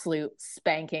absolute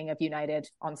spanking of United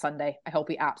on Sunday. I hope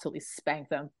we absolutely spank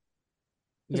them.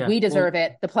 Because we deserve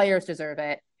it. The players deserve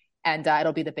it. And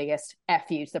it'll be the biggest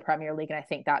FU to the Premier League. And I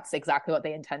think that's exactly what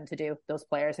they intend to do, those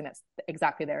players. And it's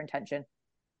exactly their intention.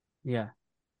 Yeah.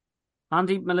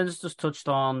 Andy, Melinda's just touched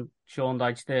on Sean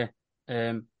Dyche there.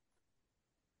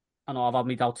 I know I've had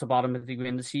my doubts about him if they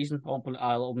win the season. I'll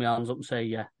hold my hands up and say,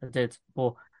 yeah, I did.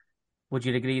 But would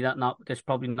you agree that there's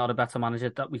probably not a better manager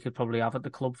that we could probably have at the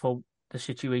club for the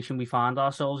situation we find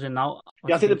ourselves in now?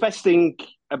 I think the best thing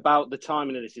about the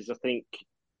timing of this is, I think,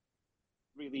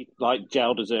 really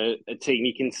gelled as a team.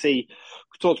 You can see,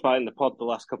 we talked about it in the pod the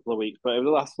last couple of weeks, but over the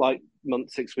last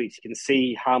month, 6 weeks, you can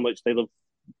see how much they love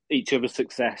each other's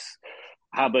success,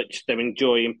 how much they're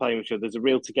enjoying playing with each other. There's a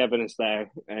real togetherness there.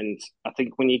 And I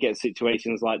think when you get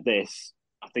situations like this,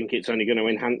 I think it's only going to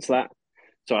enhance that.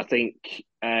 So I think,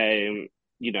 I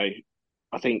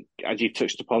think, as you've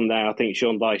touched upon there, I think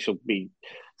Sean Dyche will be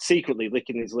secretly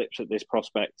licking his lips at this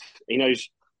prospect. He knows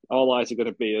all eyes are going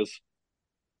to be us.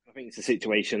 I think it's a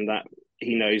situation that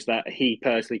he knows that he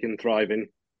personally can thrive in.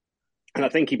 And I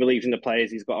think he believes in the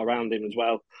players he's got around him as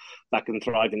well that can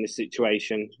thrive in this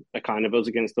situation, a kind of us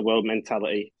against the world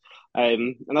mentality.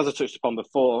 And as I touched upon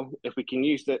before, if we can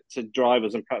use that to drive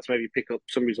us and perhaps maybe pick up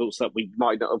some results that we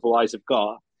might not otherwise have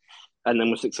got, and then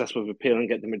we're successful with appeal and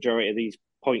get the majority of these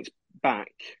points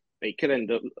back, it could end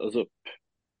up us up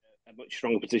a much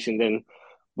stronger position than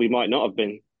we might not have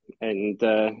been. And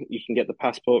you can get the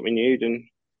passport renewed, and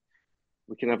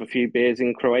we can have a few beers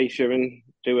in Croatia and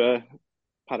do a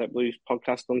Paddock Blues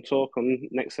podcast on talk on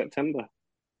next September.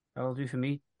 That'll do for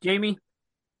me. Jamie,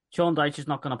 Sean Dyche is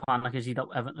not going to panic, is he, that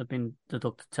Everton have been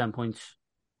deducted 10 points,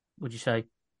 would you say?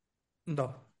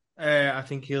 No. I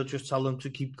think he'll just tell them to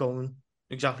keep going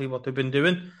exactly what they've been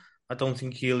doing. I don't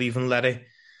think he'll even let it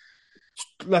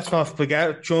let's not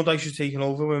forget, Sean Dyche is taking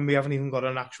over when we haven't even got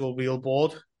an actual real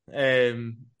board.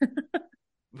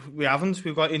 We haven't.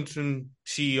 We've got interim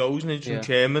CEOs and interim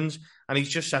chairmans, and he's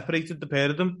just separated the pair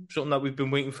of them. Something that we've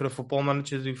been waiting for a football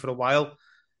manager to do for a while.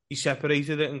 He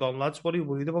separated it and gone, lads, what are you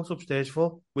worried about upstairs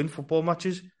for? Win football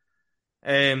matches.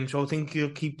 So I think he'll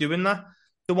keep doing that.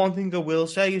 The one thing I will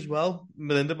say as well,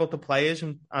 Melinda, about the players,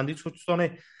 and Andy touched on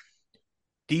it,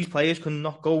 these players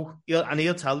cannot go, and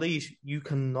he'll tell these, you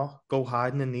cannot go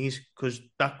hiding in these, because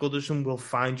that Goodison will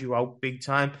find you out big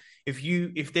time.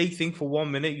 If they think for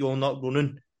 1 minute you're not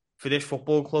running for this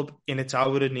football club in its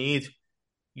hour of need,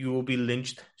 you will be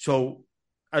lynched. So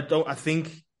I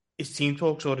think his team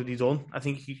talk's already done. I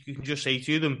think you can just say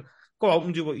to them, go out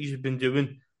and do what you've been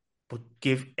doing, but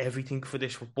give everything for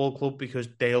this football club, because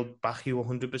they'll back you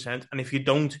 100%. And if you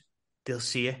don't, they'll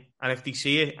see it. And if they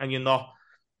see it and you're not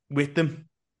with them,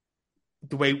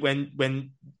 the way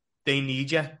when they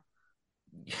need you,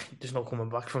 there's no coming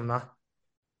back from that.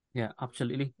 Yeah,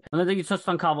 absolutely. And I think you touched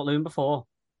on Calvert-Lewin before,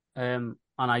 and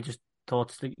I just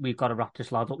thought we've got to wrap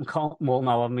this lad up and call more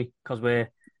now, haven't we? Because we're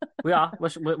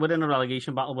in a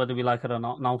relegation battle, whether we like it or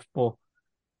not now. But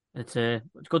it's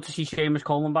good to see Seamus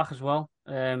Coleman back as well.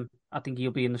 I think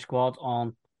he'll be in the squad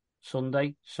on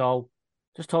Sunday. So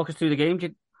just talk us through the game.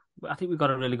 I think we've got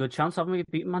a really good chance, haven't we,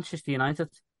 beating Manchester United?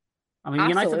 I mean,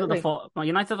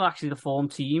 United are actually the form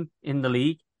team in the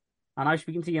league. And I was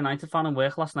speaking to a United fan in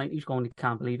work last night. He was going, he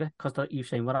can't believe it, because he was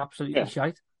saying we're absolutely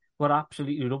shite. We're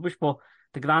absolutely rubbish. But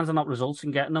the grinds are not results in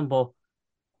getting them. But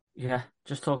yeah,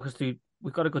 just talk us through.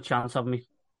 We've got a good chance, haven't we?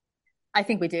 I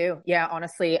think we do. Yeah,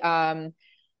 honestly. As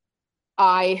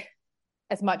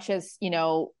much as,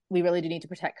 we really do need to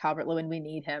protect Calvert-Lewin, we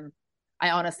need him.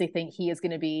 I honestly think he is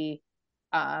going to be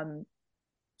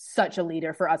such a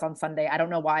leader for us on Sunday. I don't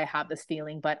know why I have this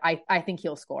feeling, but I think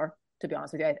he'll score, to be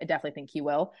honest with you. I definitely think he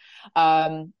will.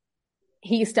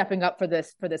 He's stepping up for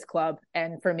this club.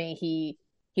 And for me,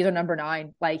 he's our number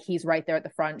 9. Like, he's right there at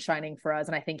the front shining for us.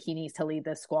 And I think he needs to lead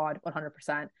this squad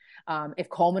 100%. If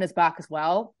Coleman is back as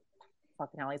well,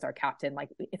 fucking hell, he's our captain. Like,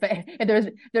 if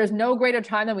there's no greater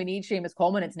time than we need Seamus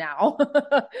Coleman, it's now.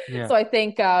 Yeah. So I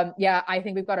think, I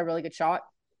think we've got a really good shot.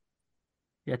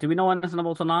 Yeah, do we know anything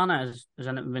about Onana? Has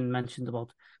anything been mentioned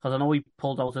about? Because I know he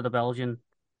pulled out of the Belgian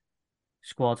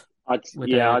squad. I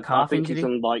think he's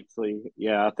unlikely.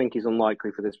 Yeah, I think he's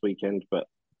unlikely for this weekend. But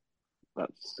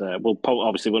that's we'll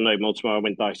know more tomorrow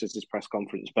when Dyche does his press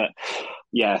conference. But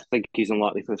yeah, I think he's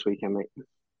unlikely for this weekend, mate.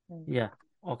 Yeah.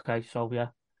 Okay. So yeah.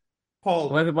 Paul,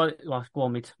 so everybody, go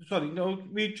on, mate. Sorry, no,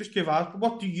 we just give out.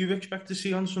 What do you expect to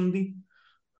see on Sunday?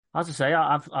 As I say,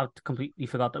 I've completely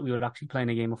forgot that we were actually playing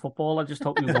a game of football. I just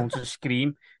thought we were going to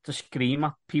scream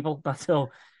at people. That's all.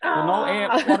 But no,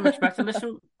 what I'm expecting,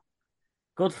 listen,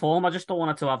 good form. I just don't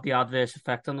want it to have the adverse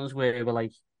effect on us where we're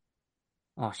like,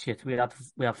 oh shit, we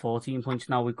have 14 points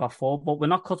now, we've got 4, but we're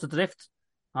not cut adrift,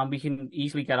 and we can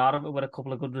easily get out of it with a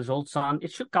couple of good results. And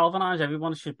it should galvanise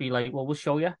everyone. It should be like, well, we'll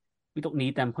show you. We don't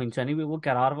need them points anyway. We'll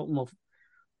get out of it and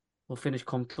we'll finish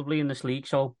comfortably in this league.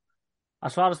 So,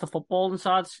 as far as the footballing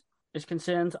side is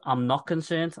concerned, I'm not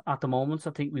concerned at the moment. I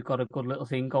think we've got a good little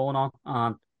thing going on,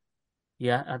 and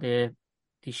yeah,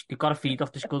 they've got to feed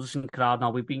off this Goodison crowd now.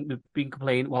 We've been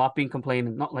complaining. Well, I've been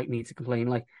complaining, not like me to complain,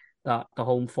 like that the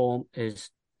home form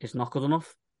is not good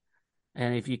enough.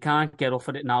 And if you can't get off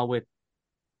at it now with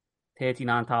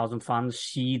 39,000 fans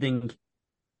seething,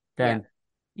 then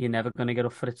you're never going to get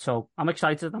up for it. So I'm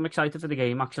excited. I'm excited for the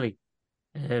game, actually.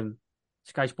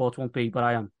 Sky Sports won't be, but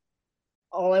I am.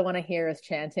 All I want to hear is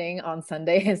chanting on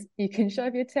Sunday is, you can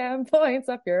shove your 10 points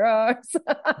up your arse.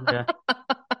 Yeah.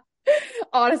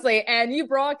 Honestly, and you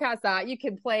broadcast that. You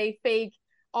can play fake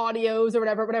audios or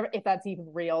whatever, if that's even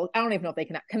real. I don't even know if they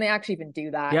can they actually even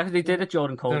do that. Yeah, they did it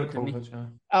during COVID, didn't they? Yeah.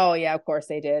 Oh, yeah, of course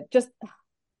they did. Just,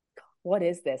 what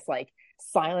is this? Like,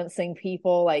 silencing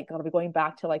people? Like, gotta be going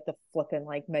back to like the flipping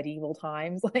like medieval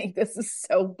times. Like, this is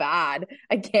so bad.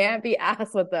 I can't be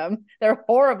asked with them. They're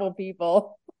horrible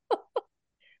people.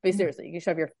 But seriously, you can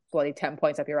shove your bloody 10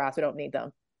 points up your ass. We don't need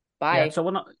them. Bye. Yeah, so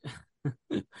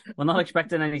we're not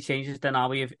expecting any changes then, are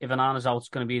we? If Onana's out, it's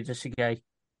going to be just a guy.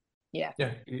 Yeah.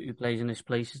 Who plays in this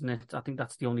place, isn't it? I think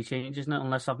that's the only change, isn't it?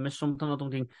 Unless I've missed something. I don't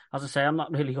think, as I say, I'm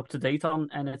not really up to date on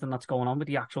anything that's going on with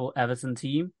the actual Everton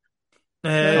team.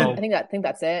 I think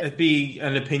that's it. It'd be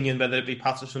an opinion whether it be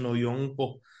Patterson or Young,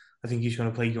 but I think he's going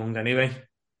to play Young anyway.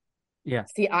 Yeah.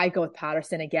 See, I go with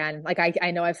Patterson again. Like,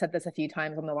 I know I've said this a few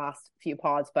times on the last few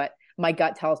pods, but my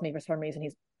gut tells me for some reason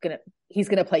he's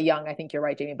gonna play Young. I think you're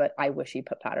right, Jamie, but I wish he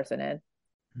put Patterson in.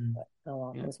 But,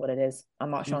 that's what it is.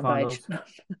 I'm not Sean Dyche.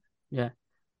 Yeah.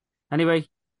 Anyway,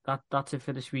 that's it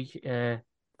for this week.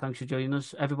 Thanks for joining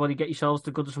us. Everybody get yourselves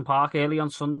to Goodison Park early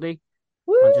on Sunday.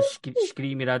 Woo! And just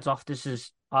scream your heads off. This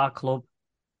is our club.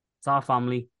 It's our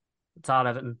family. It's our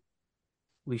Everton.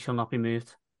 We shall not be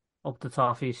moved. Up the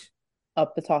Toffees.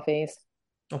 Up the Toffees.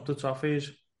 Up the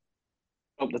Toffees.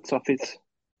 Up the Toffees.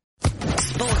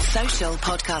 Sports Social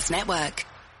Podcast Network.